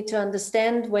things you need to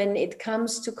understand when it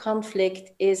comes to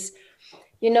conflict is,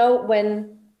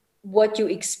 when what you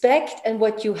expect and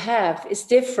what you have is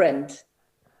different,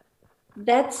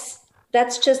 that's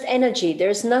just energy.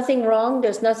 There's nothing wrong,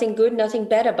 there's nothing good, nothing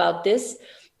bad about this,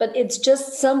 but it's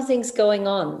just something's going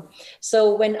on.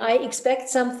 So when I expect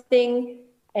something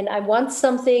and I want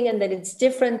something and then it's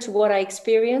different to what I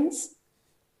experience,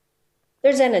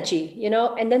 there's energy,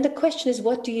 and then the question is,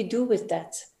 what do you do with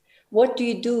that? What do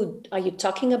you do? Are you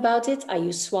talking about it? Are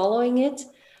you swallowing it?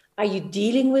 Are you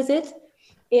dealing with it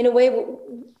in a way,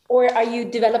 or are you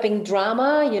developing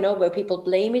drama, where people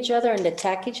blame each other and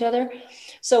attack each other?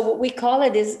 So what we call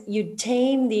it is you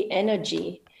tame the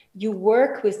energy, you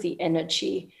work with the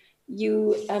energy,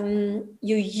 you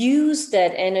use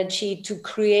that energy to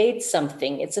create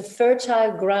something. It's a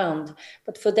fertile ground,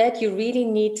 but for that you really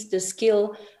need the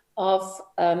skill of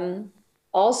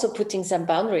also putting some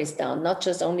boundaries down, not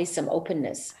just only some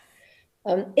openness.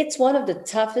 It's one of the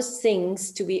toughest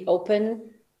things to be open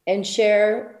and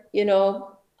share.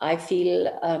 I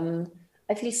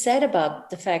feel sad about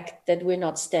the fact that we're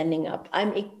not standing up.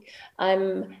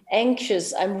 I'm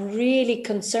anxious. I'm really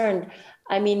concerned.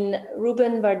 I mean,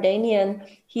 Ruben Vardanian,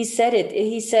 he said it.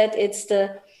 He said it's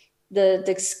the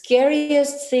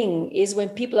scariest thing is when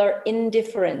people are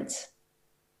indifferent.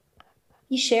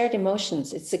 He shared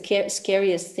emotions. It's the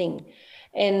scariest thing.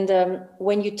 And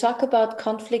when you talk about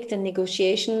conflict and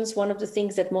negotiations, one of the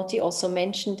things that Moty also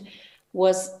mentioned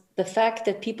was the fact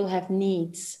that people have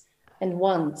needs and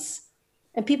wants.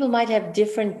 And people might have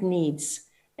different needs.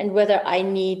 And whether I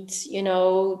need,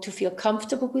 to feel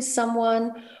comfortable with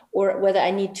someone, or whether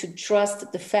I need to trust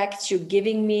that the facts you're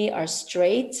giving me are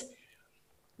straight.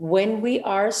 When we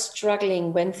are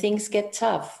struggling, when things get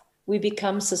tough, we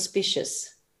become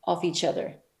suspicious of each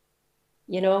other.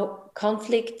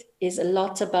 Conflict is a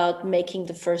lot about making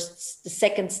the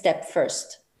second step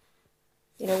first.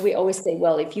 We always say,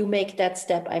 well, if you make that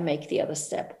step, I make the other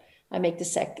step. I make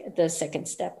the second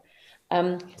step.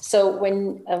 So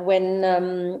when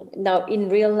now in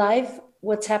real life,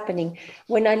 what's happening?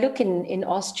 When I look in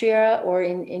Austria or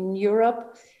in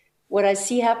Europe, what I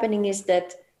see happening is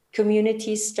that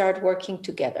communities start working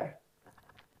together.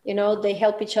 They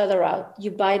help each other out.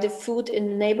 You buy the food in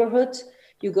the neighborhood,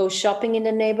 you go shopping in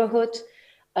the neighborhood.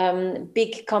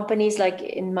 Big companies, like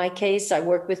in my case, I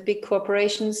work with big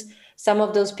corporations. Some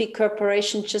of those big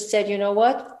corporations just said, you know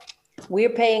what? We're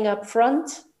paying up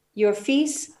front your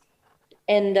fees,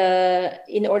 and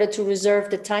in order to reserve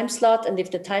the time slot. And if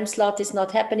the time slot is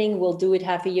not happening, we'll do it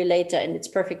half a year later, and it's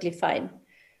perfectly fine.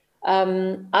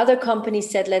 Other companies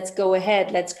said, let's go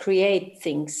ahead, let's create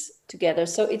things together.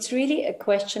 So it's really a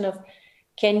question of,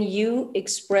 can you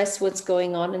express what's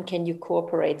going on and can you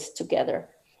cooperate together?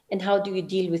 And how do you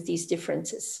deal with these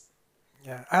differences?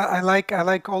 Yeah, I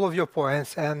like all of your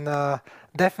points, and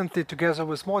definitely together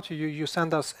with Moty, you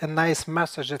send us a nice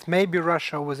message that maybe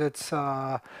Russia, with its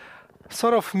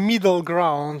sort of middle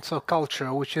ground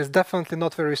culture, which is definitely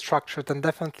not very structured, and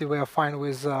definitely we are fine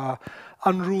with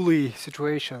unruly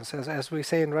situations. As we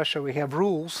say in Russia, we have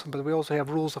rules, but we also have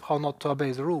rules of how not to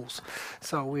obey the rules.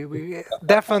 So we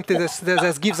definitely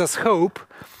this gives us hope.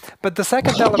 But the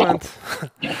second element,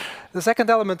 the second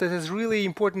element that is really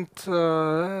important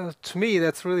to me,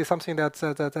 that's really something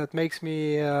that makes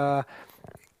me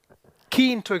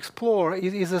keen to explore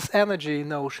is this energy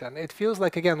notion. It feels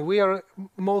like, again, we are,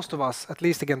 most of us, at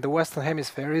least again, the Western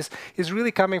Hemisphere is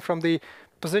really coming from the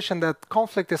position that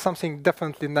conflict is something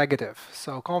definitely negative.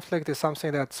 So conflict is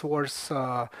something that's worth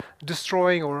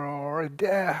destroying or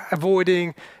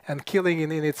avoiding and killing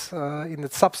in its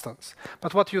substance.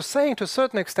 But what you're saying to a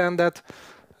certain extent that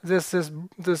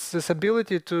this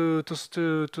ability to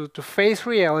face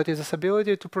reality, this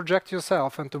ability to project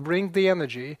yourself and to bring the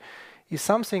energy, is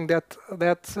something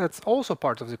that's also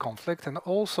part of the conflict and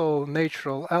also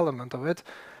natural element of it.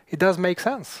 It does make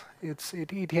sense.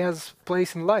 It has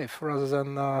place in life rather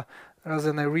than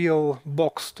a real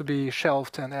box to be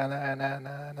shelved and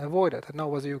avoided. I don't know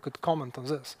whether you could comment on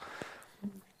this.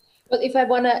 Well, if I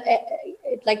want to,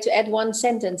 I'd like to add one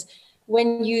sentence.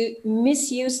 When you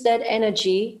misuse that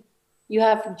energy,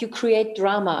 you create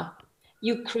drama,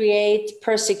 you create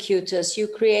persecutors, you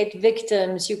create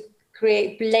victims, you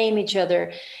blame each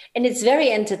other, and it's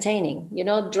very entertaining. You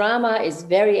know, drama is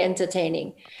very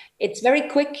entertaining. It's very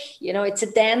quick. You know, it's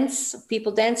a dance,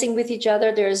 people dancing with each other.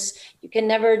 You can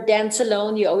never dance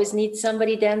alone. You always need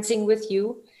somebody dancing with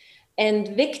you. And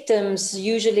victims,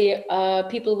 usually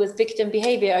people with victim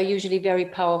behavior are usually very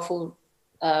powerful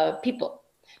people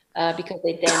because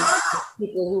they dance with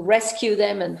people who rescue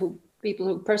them and people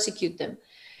who persecute them.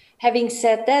 Having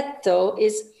said that, though,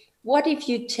 what if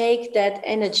you take that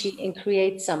energy and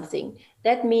create something?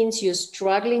 That means you're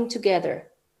struggling together.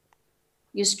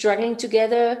 You're struggling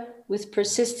together with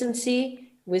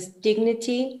persistency, with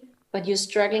dignity, but you're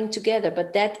struggling together.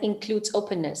 But that includes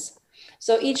openness.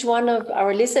 So each one of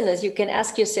our listeners, you can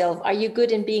ask yourself, are you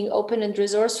good in being open and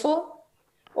resourceful?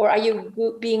 Or are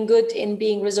you being good in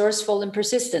being resourceful and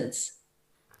persistence?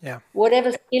 Yeah.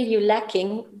 Whatever skill you're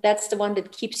lacking, that's the one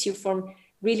that keeps you from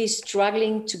really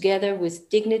struggling together with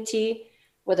dignity,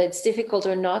 whether it's difficult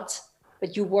or not,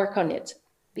 but you work on it.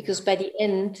 Because by the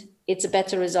end, it's a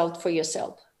better result for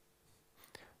yourself.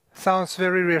 Sounds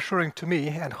very reassuring to me,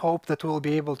 and hope that we'll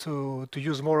be able to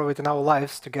use more of it in our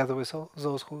lives together with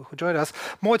those who join us.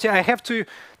 Moty, I have to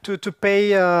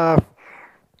pay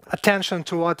attention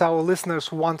to what our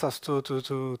listeners want us to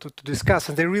discuss,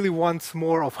 and they really want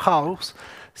more of hows.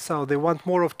 So they want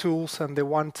more of tools, and they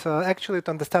want actually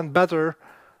to understand better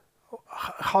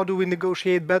how do we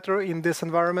negotiate better in this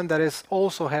environment that is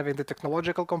also having the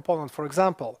technological component. For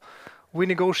example, we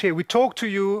talk to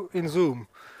you in Zoom.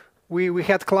 We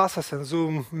had classes in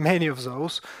Zoom, many of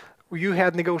those. You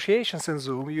had negotiations in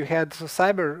Zoom. You had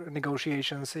cyber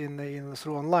negotiations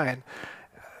through online.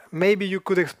 Maybe you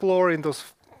could explore in those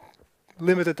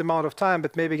limited amount of time,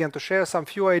 but maybe again to share some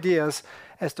few ideas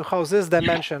as to how this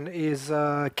dimension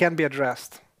can be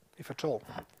addressed, if at all.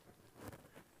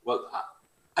 Well,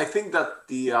 I think that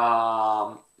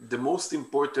the most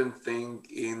important thing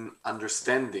in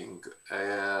understanding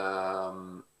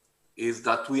is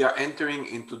that we are entering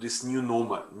into this new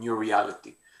normal, new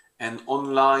reality, and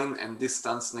online and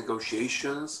distance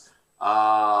negotiations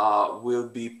will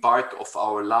be part of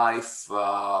our life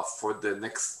for the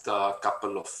next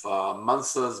couple of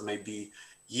months, maybe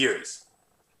years.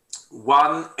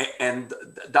 And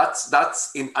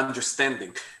that's in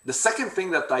understanding. The second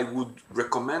thing that I would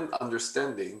recommend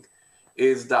understanding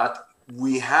is that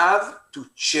we have to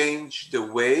change the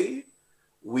way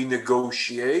we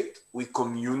negotiate, we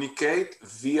communicate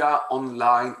via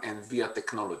online and via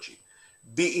technology,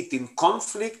 be it in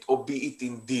conflict or be it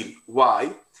in deal.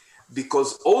 Why?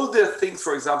 Because all the things,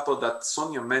 for example, that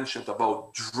Sonja mentioned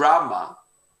about drama,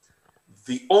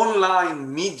 the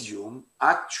online medium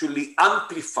actually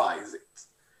amplifies it.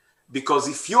 Because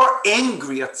if you're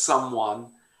angry at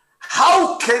someone,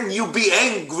 how can you be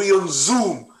angry on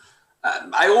Zoom?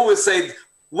 I always say,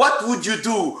 what would you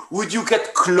do? Would you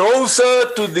get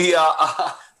closer to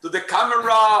the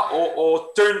camera or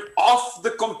turn off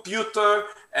the computer?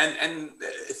 And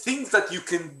things that you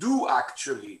can do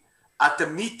actually at a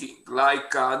meeting,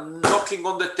 like knocking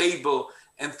on the table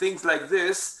and things like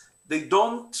this, they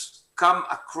don't come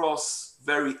across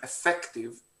very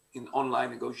effective in online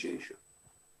negotiation.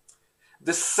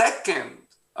 The second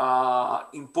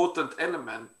important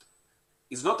element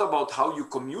is not about how you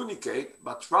communicate,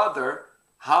 but rather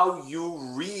how you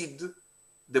read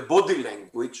the body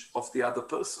language of the other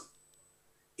person.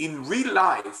 In real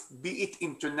life, be it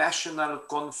international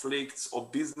conflicts or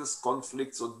business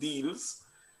conflicts or deals,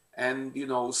 and you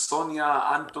know,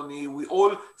 Sonja, Anthony, we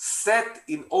all sat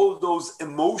in all those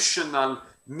emotional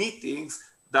meetings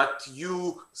that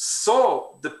you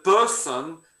saw the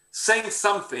person saying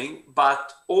something,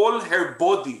 but all her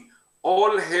body,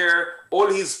 all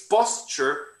his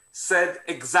posture said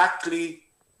exactly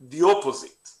the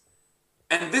opposite.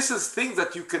 And this is things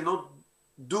that you cannot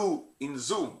do in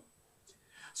Zoom.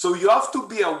 So you have to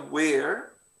be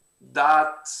aware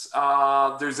that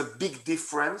there's a big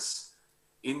difference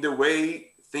in the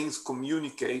way things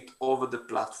communicate over the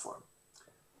platform.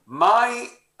 My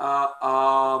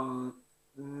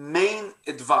main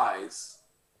advice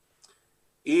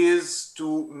is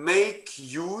to make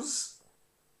use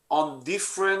on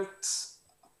different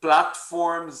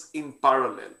platforms in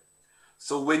parallel.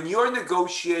 So when you're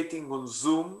negotiating on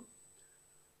Zoom,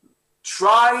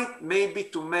 try maybe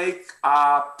to make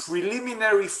a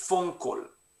preliminary phone call,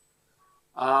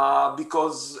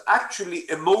 because actually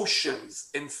emotions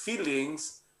and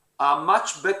feelings are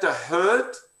much better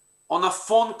heard on a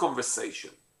phone conversation.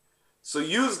 So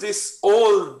use this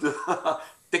old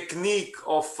technique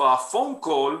of phone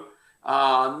call,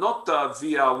 not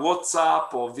via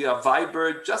WhatsApp or via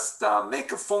Viber. Just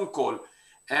make a phone call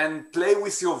and play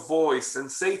with your voice and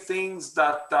say things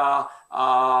that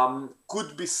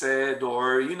could be said,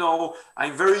 or, you know,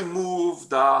 I'm very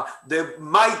moved. There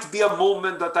might be a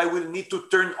moment that I will need to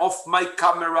turn off my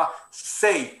camera.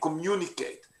 Say,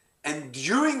 communicate. And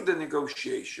during the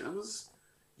negotiations,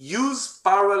 use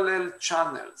parallel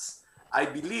channels. I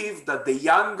believe that the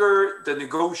younger the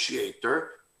negotiator,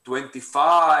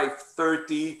 25,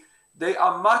 30, they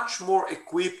are much more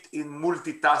equipped in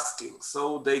multitasking.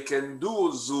 So they can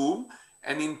do Zoom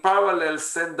and in parallel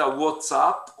send a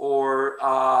WhatsApp or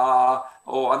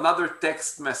another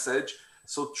text message.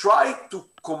 So try to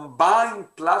combine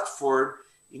platform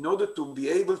in order to be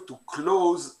able to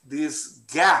close this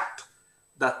gap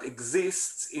that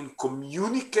exists in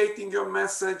communicating your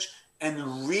message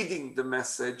and reading the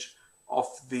message of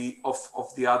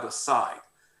the other side.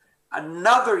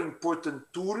 Another important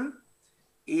tool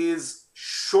is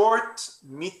short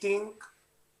meeting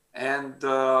and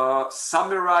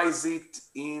summarize it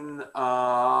in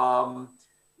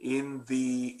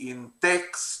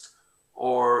text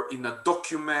or in a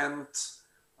document,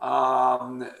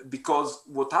 because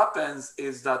what happens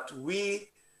is that we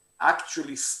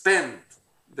actually spend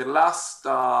the last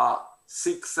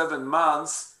 6-7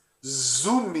 months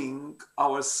Zooming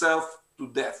ourselves to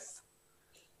death.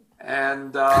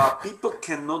 And people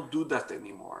cannot do that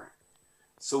anymore.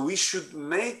 So we should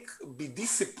be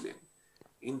disciplined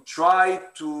in try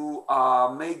to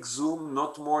make Zoom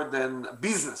not more than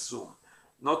business Zoom,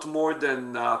 not more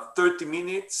than 30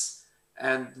 minutes,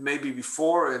 and maybe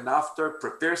before and after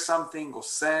prepare something or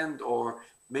send or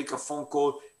make a phone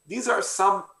call. These are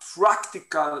some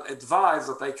practical advice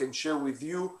that I can share with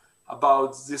you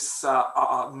about this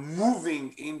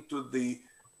moving into the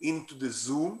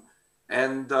Zoom,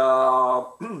 and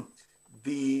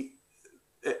the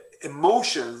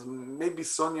emotions. Maybe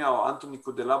Sonja or Anthony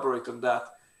could elaborate on that.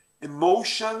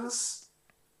 Emotions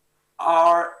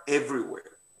are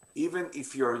everywhere, even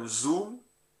if you're in Zoom,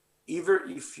 even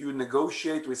if you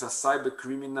negotiate with a cyber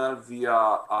criminal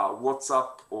via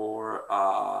WhatsApp or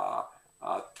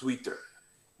Twitter.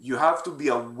 You have to be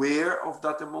aware of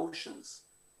that emotions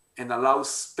and allow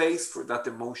space for that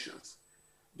emotions,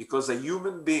 because a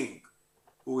human being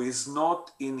who is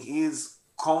not in his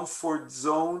comfort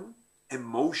zone,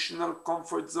 emotional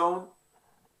comfort zone,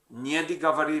 niedi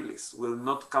gavarilis, will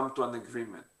not come to an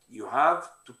agreement. You have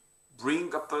to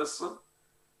bring a person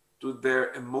to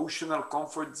their emotional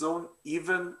comfort zone,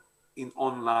 even in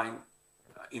online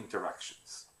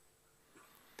interactions.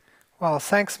 Well,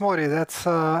 thanks, Moty. That's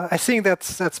I think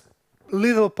that's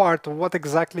little part of what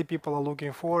exactly people are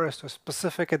looking for as to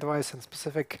specific advice and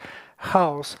specific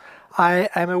house.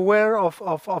 I'm aware of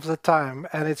the time,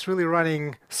 and it's really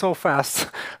running so fast.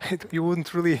 You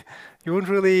wouldn't really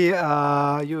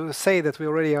you say that we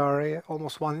already are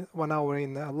almost one hour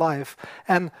in live,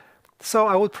 and so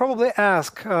I would probably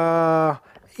ask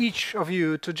each of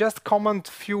you to just comment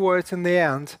a few words in the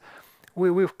end.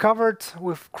 We've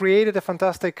created a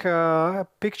fantastic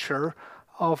picture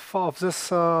of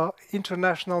this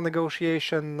international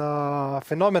negotiation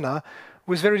phenomena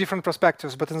with very different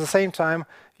perspectives, but at the same time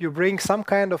you bring some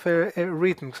kind of a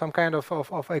rhythm, some kind of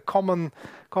a common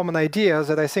ideas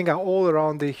that I think are all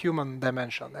around the human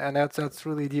dimension, and that's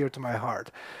really dear to my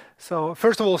heart. So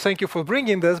first of all, thank you for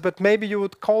bringing this, but maybe you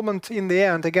would comment in the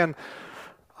end again.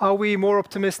 Are we more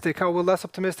optimistic? Are we less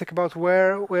optimistic about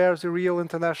where the real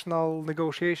international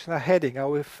negotiations are heading? Are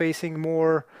we facing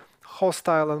more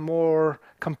hostile and more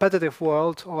competitive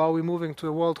world, or are we moving to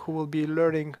a world who will be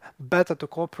learning better to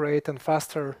cooperate and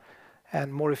faster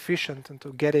and more efficient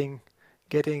into getting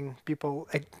people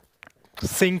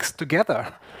things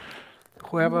together?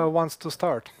 Whoever wants to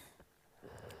start.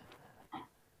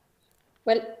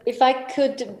 Well, if I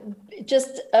could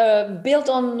just build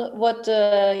on what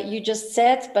you just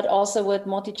said, but also what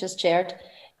Moty just shared,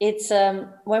 it's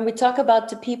when we talk about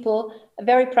the people, a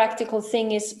very practical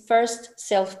thing is first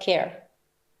self-care.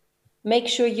 Make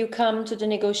sure you come to the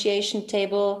negotiation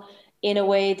table in a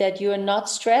way that you are not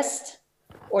stressed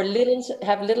or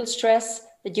have little stress,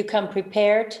 that you come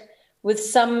prepared with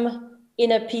some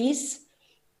inner peace.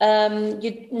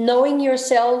 Knowing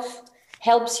yourself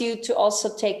helps you to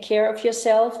also take care of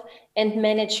yourself and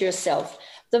manage yourself.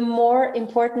 The more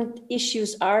important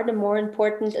issues are, the more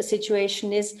important a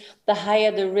situation is, the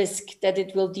higher the risk that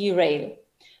it will derail.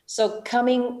 So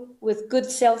coming with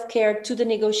good self-care to the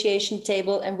negotiation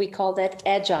table, and we call that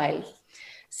agile.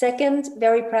 Second,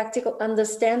 very practical,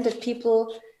 understand that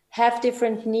people have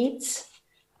different needs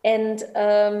and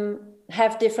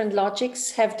have different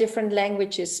logics, have different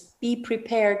languages. Be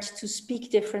prepared to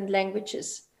speak different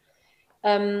languages.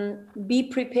 Be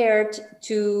prepared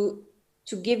to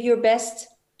give your best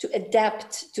to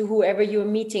adapt to whoever you're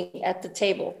meeting at the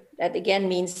table. That again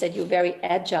means that you're very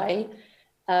agile,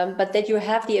 but that you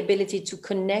have the ability to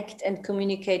connect and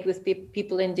communicate with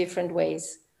people in different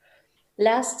ways.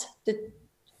 Last,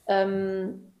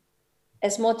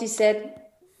 as Moty said,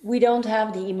 we don't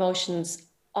have the emotions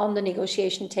on the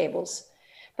negotiation tables.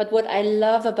 But what I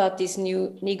love about these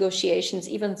new negotiations,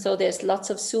 even though there's lots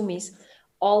of Sumis,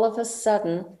 all of a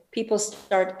sudden, people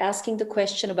start asking the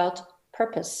question about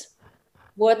purpose.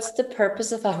 What's the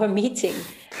purpose of our meeting?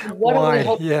 What are we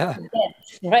hoping to get,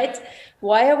 right?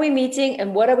 Why are we meeting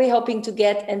and what are we hoping to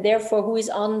get? And therefore, who is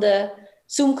on the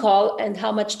Zoom call and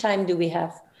how much time do we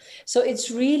have? So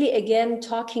it's really, again,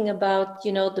 talking about,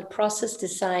 the process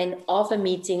design of a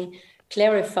meeting,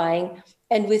 clarifying.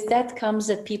 And with that comes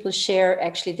that people share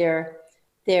actually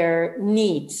their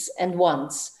needs and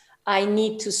wants. I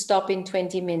need to stop in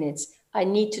 20 minutes. I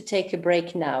need to take a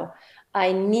break now.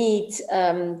 I need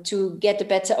to get a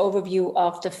better overview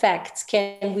of the facts.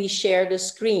 Can we share the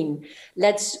screen?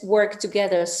 Let's work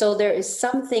together. So there is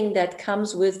something that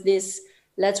comes with this,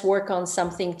 let's work on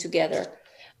something together.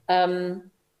 The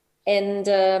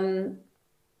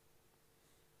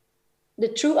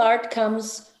true art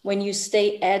comes when you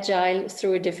stay agile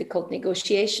through a difficult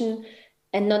negotiation,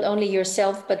 and not only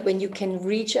yourself, but when you can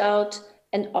reach out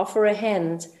and offer a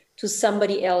hand to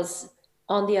somebody else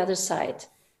on the other side.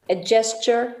 A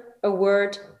gesture, a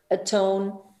word, a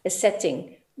tone, a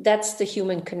setting. That's the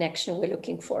human connection we're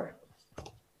looking for.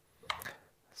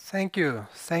 Thank you.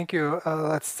 Thank you.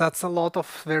 That's a lot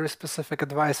of very specific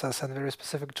advices and very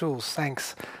specific tools.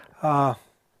 Thanks.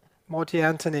 Moty,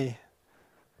 Anthony.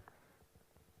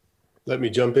 Let me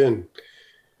jump in.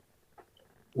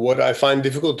 What I find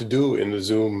difficult to do in the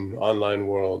Zoom online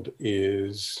world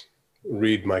is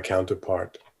read my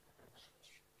counterpart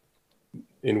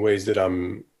in ways that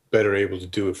I'm better able to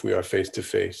do if we are face to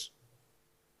face.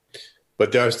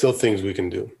 But there are still things we can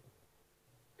do.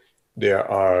 There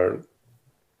are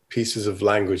pieces of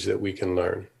language that we can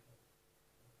learn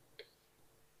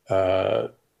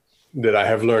that I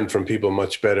have learned from people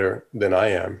much better than I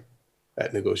am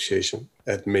at negotiation,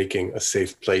 at making a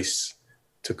safe place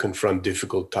to confront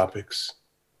difficult topics,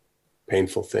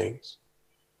 painful things.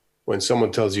 When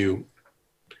someone tells you,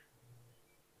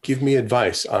 give me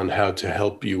advice on how to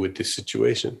help you with this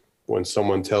situation. When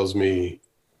someone tells me,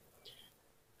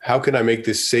 how can I make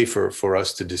this safer for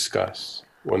us to discuss?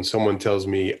 When someone tells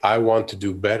me, I want to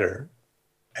do better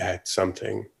at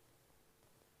something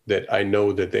that I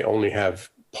know that they only have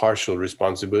partial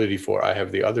responsibility for, I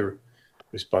have the other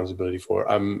responsibility for.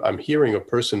 I'm hearing a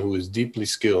person who is deeply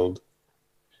skilled,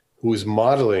 who is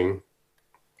modeling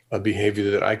a behavior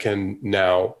that I can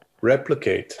now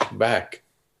replicate back.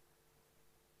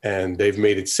 And they've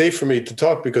made it safe for me to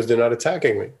talk because they're not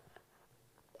attacking me.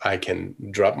 I can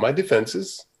drop my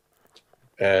defenses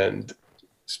and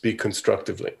speak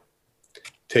constructively.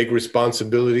 Take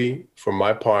responsibility for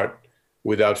my part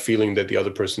without feeling that the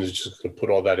other person is just going to put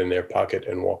all that in their pocket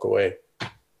and walk away.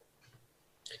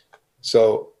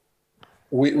 So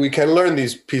we can learn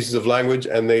these pieces of language,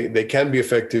 and they can be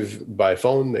effective by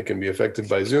phone, they can be effective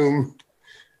by Zoom.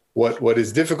 What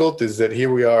is difficult is that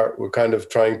here we are, we're kind of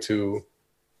trying to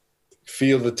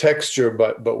feel the texture,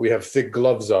 but we have thick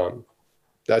gloves on.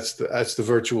 That's the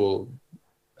virtual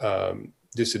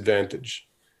disadvantage.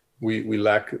 We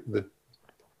lack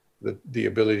the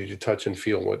ability to touch and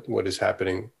feel what is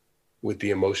happening with the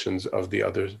emotions of the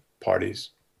other parties,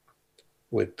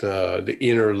 with the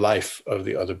inner life of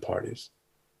the other parties.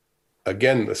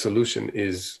 Again, the solution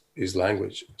is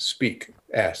language. Speak,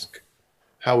 ask.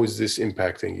 How is this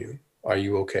impacting you? Are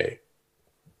you okay?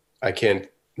 I can't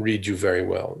read you very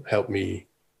well. Help me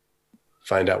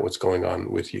find out what's going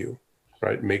on with you,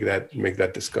 right? Make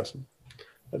that discussion.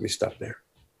 Let me stop there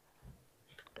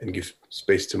and give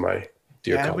space to my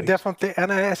dear colleagues. We definitely,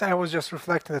 and as I was just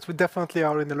reflecting that we definitely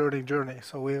are in the learning journey.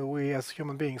 So we as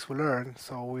human beings, we learn.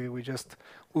 So we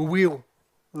will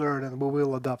learn and we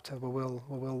will adapt and we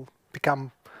will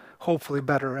become hopefully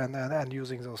better and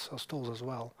using those tools as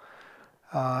well.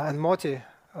 And Moty,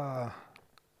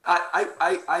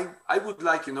 I would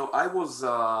like, you know, I was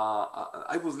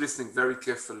listening very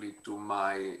carefully to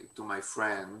my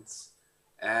friends,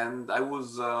 and I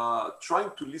was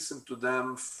trying to listen to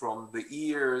them from the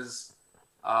ears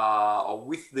or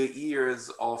with the ears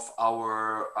of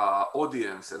our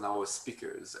audience and our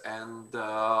speakers. And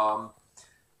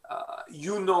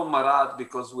you know, Marat,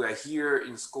 because we are here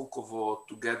in Skolkovo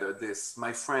together,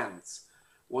 my friends,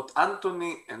 what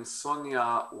Anthony and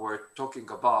Sonja were talking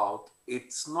about,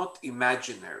 it's not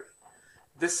imaginary.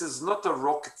 This is not a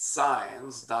rocket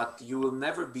science that you will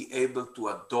never be able to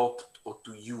adopt or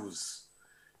to use.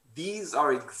 These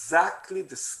are exactly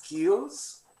the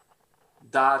skills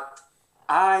that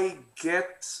I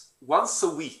get once a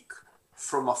week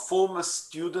from a former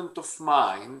student of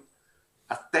mine,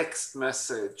 a text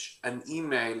message, an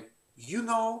email. You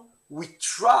know, we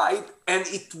tried and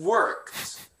it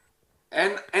worked.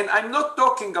 And I'm not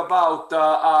talking about...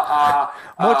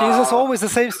 Moty, is this always the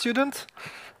same student?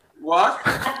 What?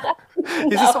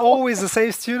 Is this always the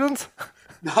same student?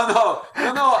 No.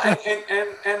 And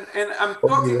I'm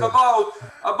talking about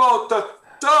the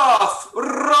tough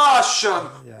Russian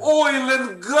oil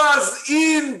and gas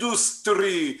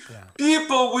industry,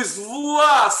 people with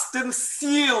lust and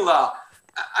sila.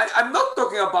 I'm not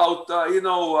talking about,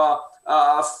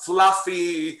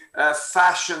 fluffy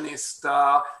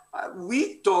fashionista.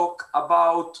 We talk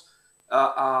about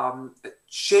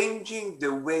changing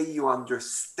the way you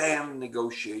understand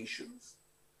negotiations,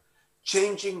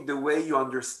 changing the way you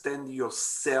understand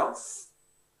yourself.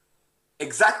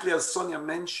 Exactly as Sonja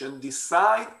mentioned,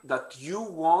 decide that you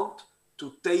want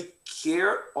to take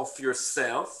care of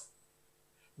yourself.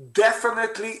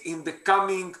 Definitely in the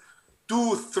coming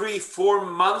 2, 3, 4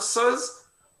 months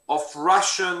of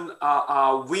Russian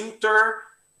winter,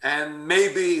 and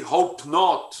maybe, hope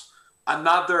not,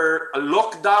 another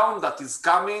lockdown that is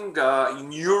coming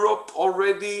in Europe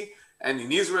already, and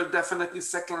in Israel definitely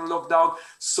second lockdown.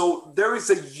 So there is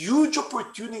a huge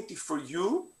opportunity for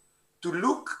you to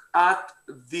look at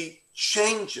the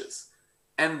changes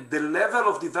and the level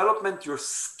of development, your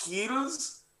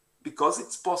skills, because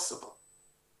it's possible.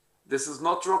 This is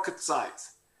not rocket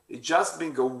science. It's just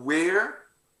being aware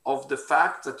of the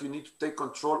fact that you need to take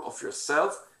control of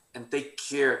yourself and take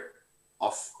care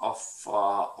of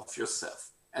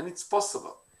yourself. And it's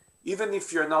possible. Even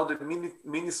if you're now the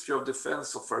Ministry of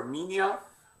Defense of Armenia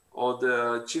or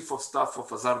the Chief of Staff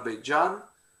of Azerbaijan,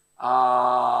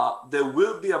 there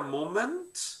will be a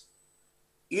moment,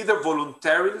 either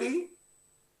voluntarily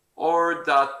or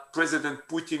that President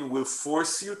Putin will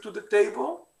force you to the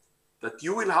table, that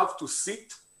you will have to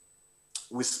sit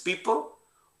with people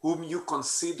whom you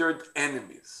considered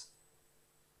enemies.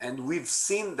 And we've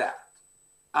seen that.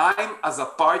 I'm as a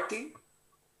party,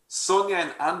 Sonja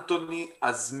and Anthony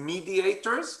as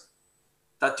mediators,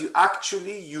 that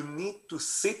you need to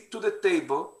sit to the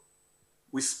table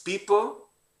with people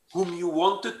whom you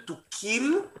wanted to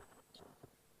kill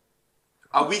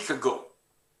a week ago.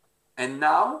 And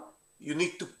now you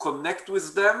need to connect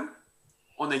with them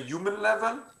on a human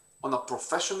level, on a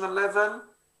professional level,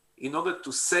 in order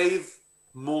to save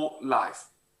more life.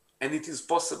 And it is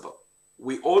possible.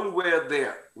 We all were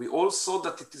there. We all saw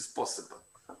that it is possible.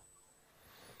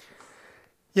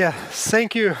 Yeah,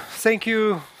 thank you. Thank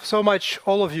you so much,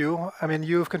 all of you. I mean,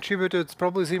 you've contributed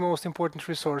probably the most important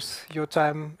resource, your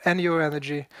time and your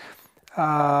energy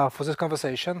for this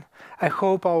conversation. I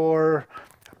hope our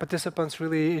participants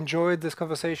really enjoyed this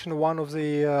conversation, one of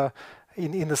the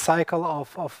in the cycle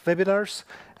of webinars.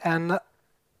 And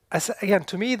again,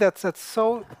 to me, that's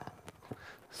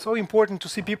so important to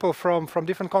see people from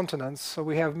different continents. So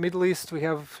we have Middle East, we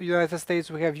have United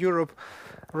States, we have Europe,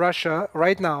 Russia,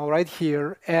 right now, right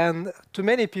here. And to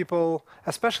many people,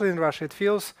 especially in Russia, it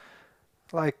feels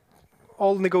like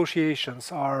all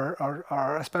negotiations are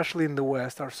especially in the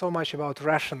West, are so much about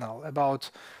rational, about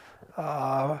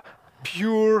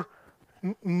pure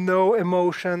no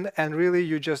emotion, and really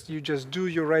you just do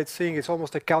your right thing. It's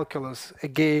almost a calculus, a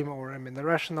game, or the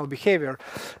rational behavior.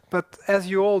 But as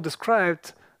you all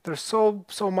described, there's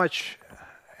so much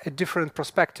a different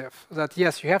perspective, that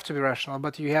yes, you have to be rational,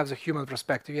 but you have the human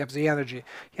perspective, you have the energy,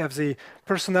 you have the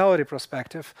personality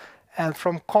perspective. And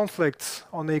from conflicts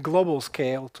on a global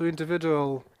scale to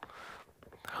individual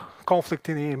conflict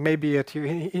maybe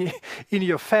in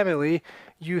your family,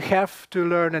 you have to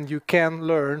learn, and you can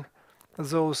learn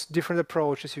those different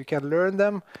approaches. You can learn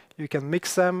them, you can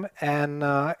mix them, and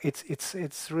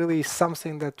it's really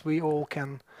something that we all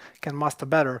can master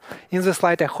better. In this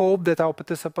slide, I hope that our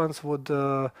participants would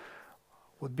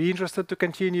would be interested to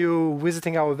continue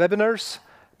visiting our webinars,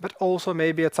 but also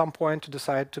maybe at some point to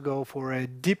decide to go for a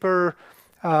deeper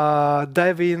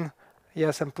dive in.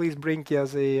 Yes, and please bring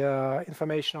the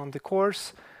information on the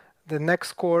course. The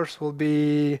next course will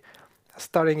be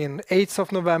starting in 8th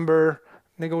of November,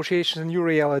 Negotiations in New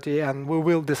Reality, and we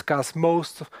will discuss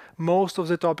most of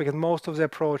the topic and most of the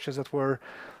approaches that were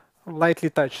lightly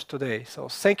touched today. So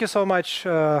thank you so much,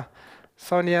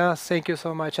 Sonja. Thank you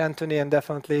so much, Anthony, and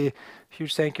definitely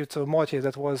huge thank you to Moty.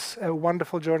 That was a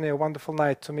wonderful journey, a wonderful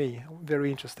night to me. Very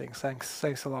interesting.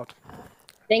 Thanks a lot.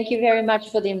 Thank you very much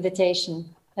for the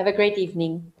invitation. Have a great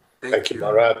evening. Thank you,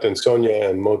 Marat and Sonja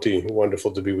and Moty.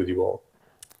 Wonderful to be with you all.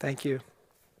 Thank you.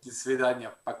 До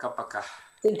свидания. Пока-пока.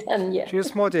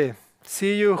 Cheers, Moty.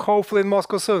 See you hopefully in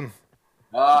Moscow soon.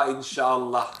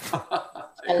 Inshallah.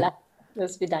 До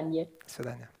свидания. До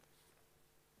свидания.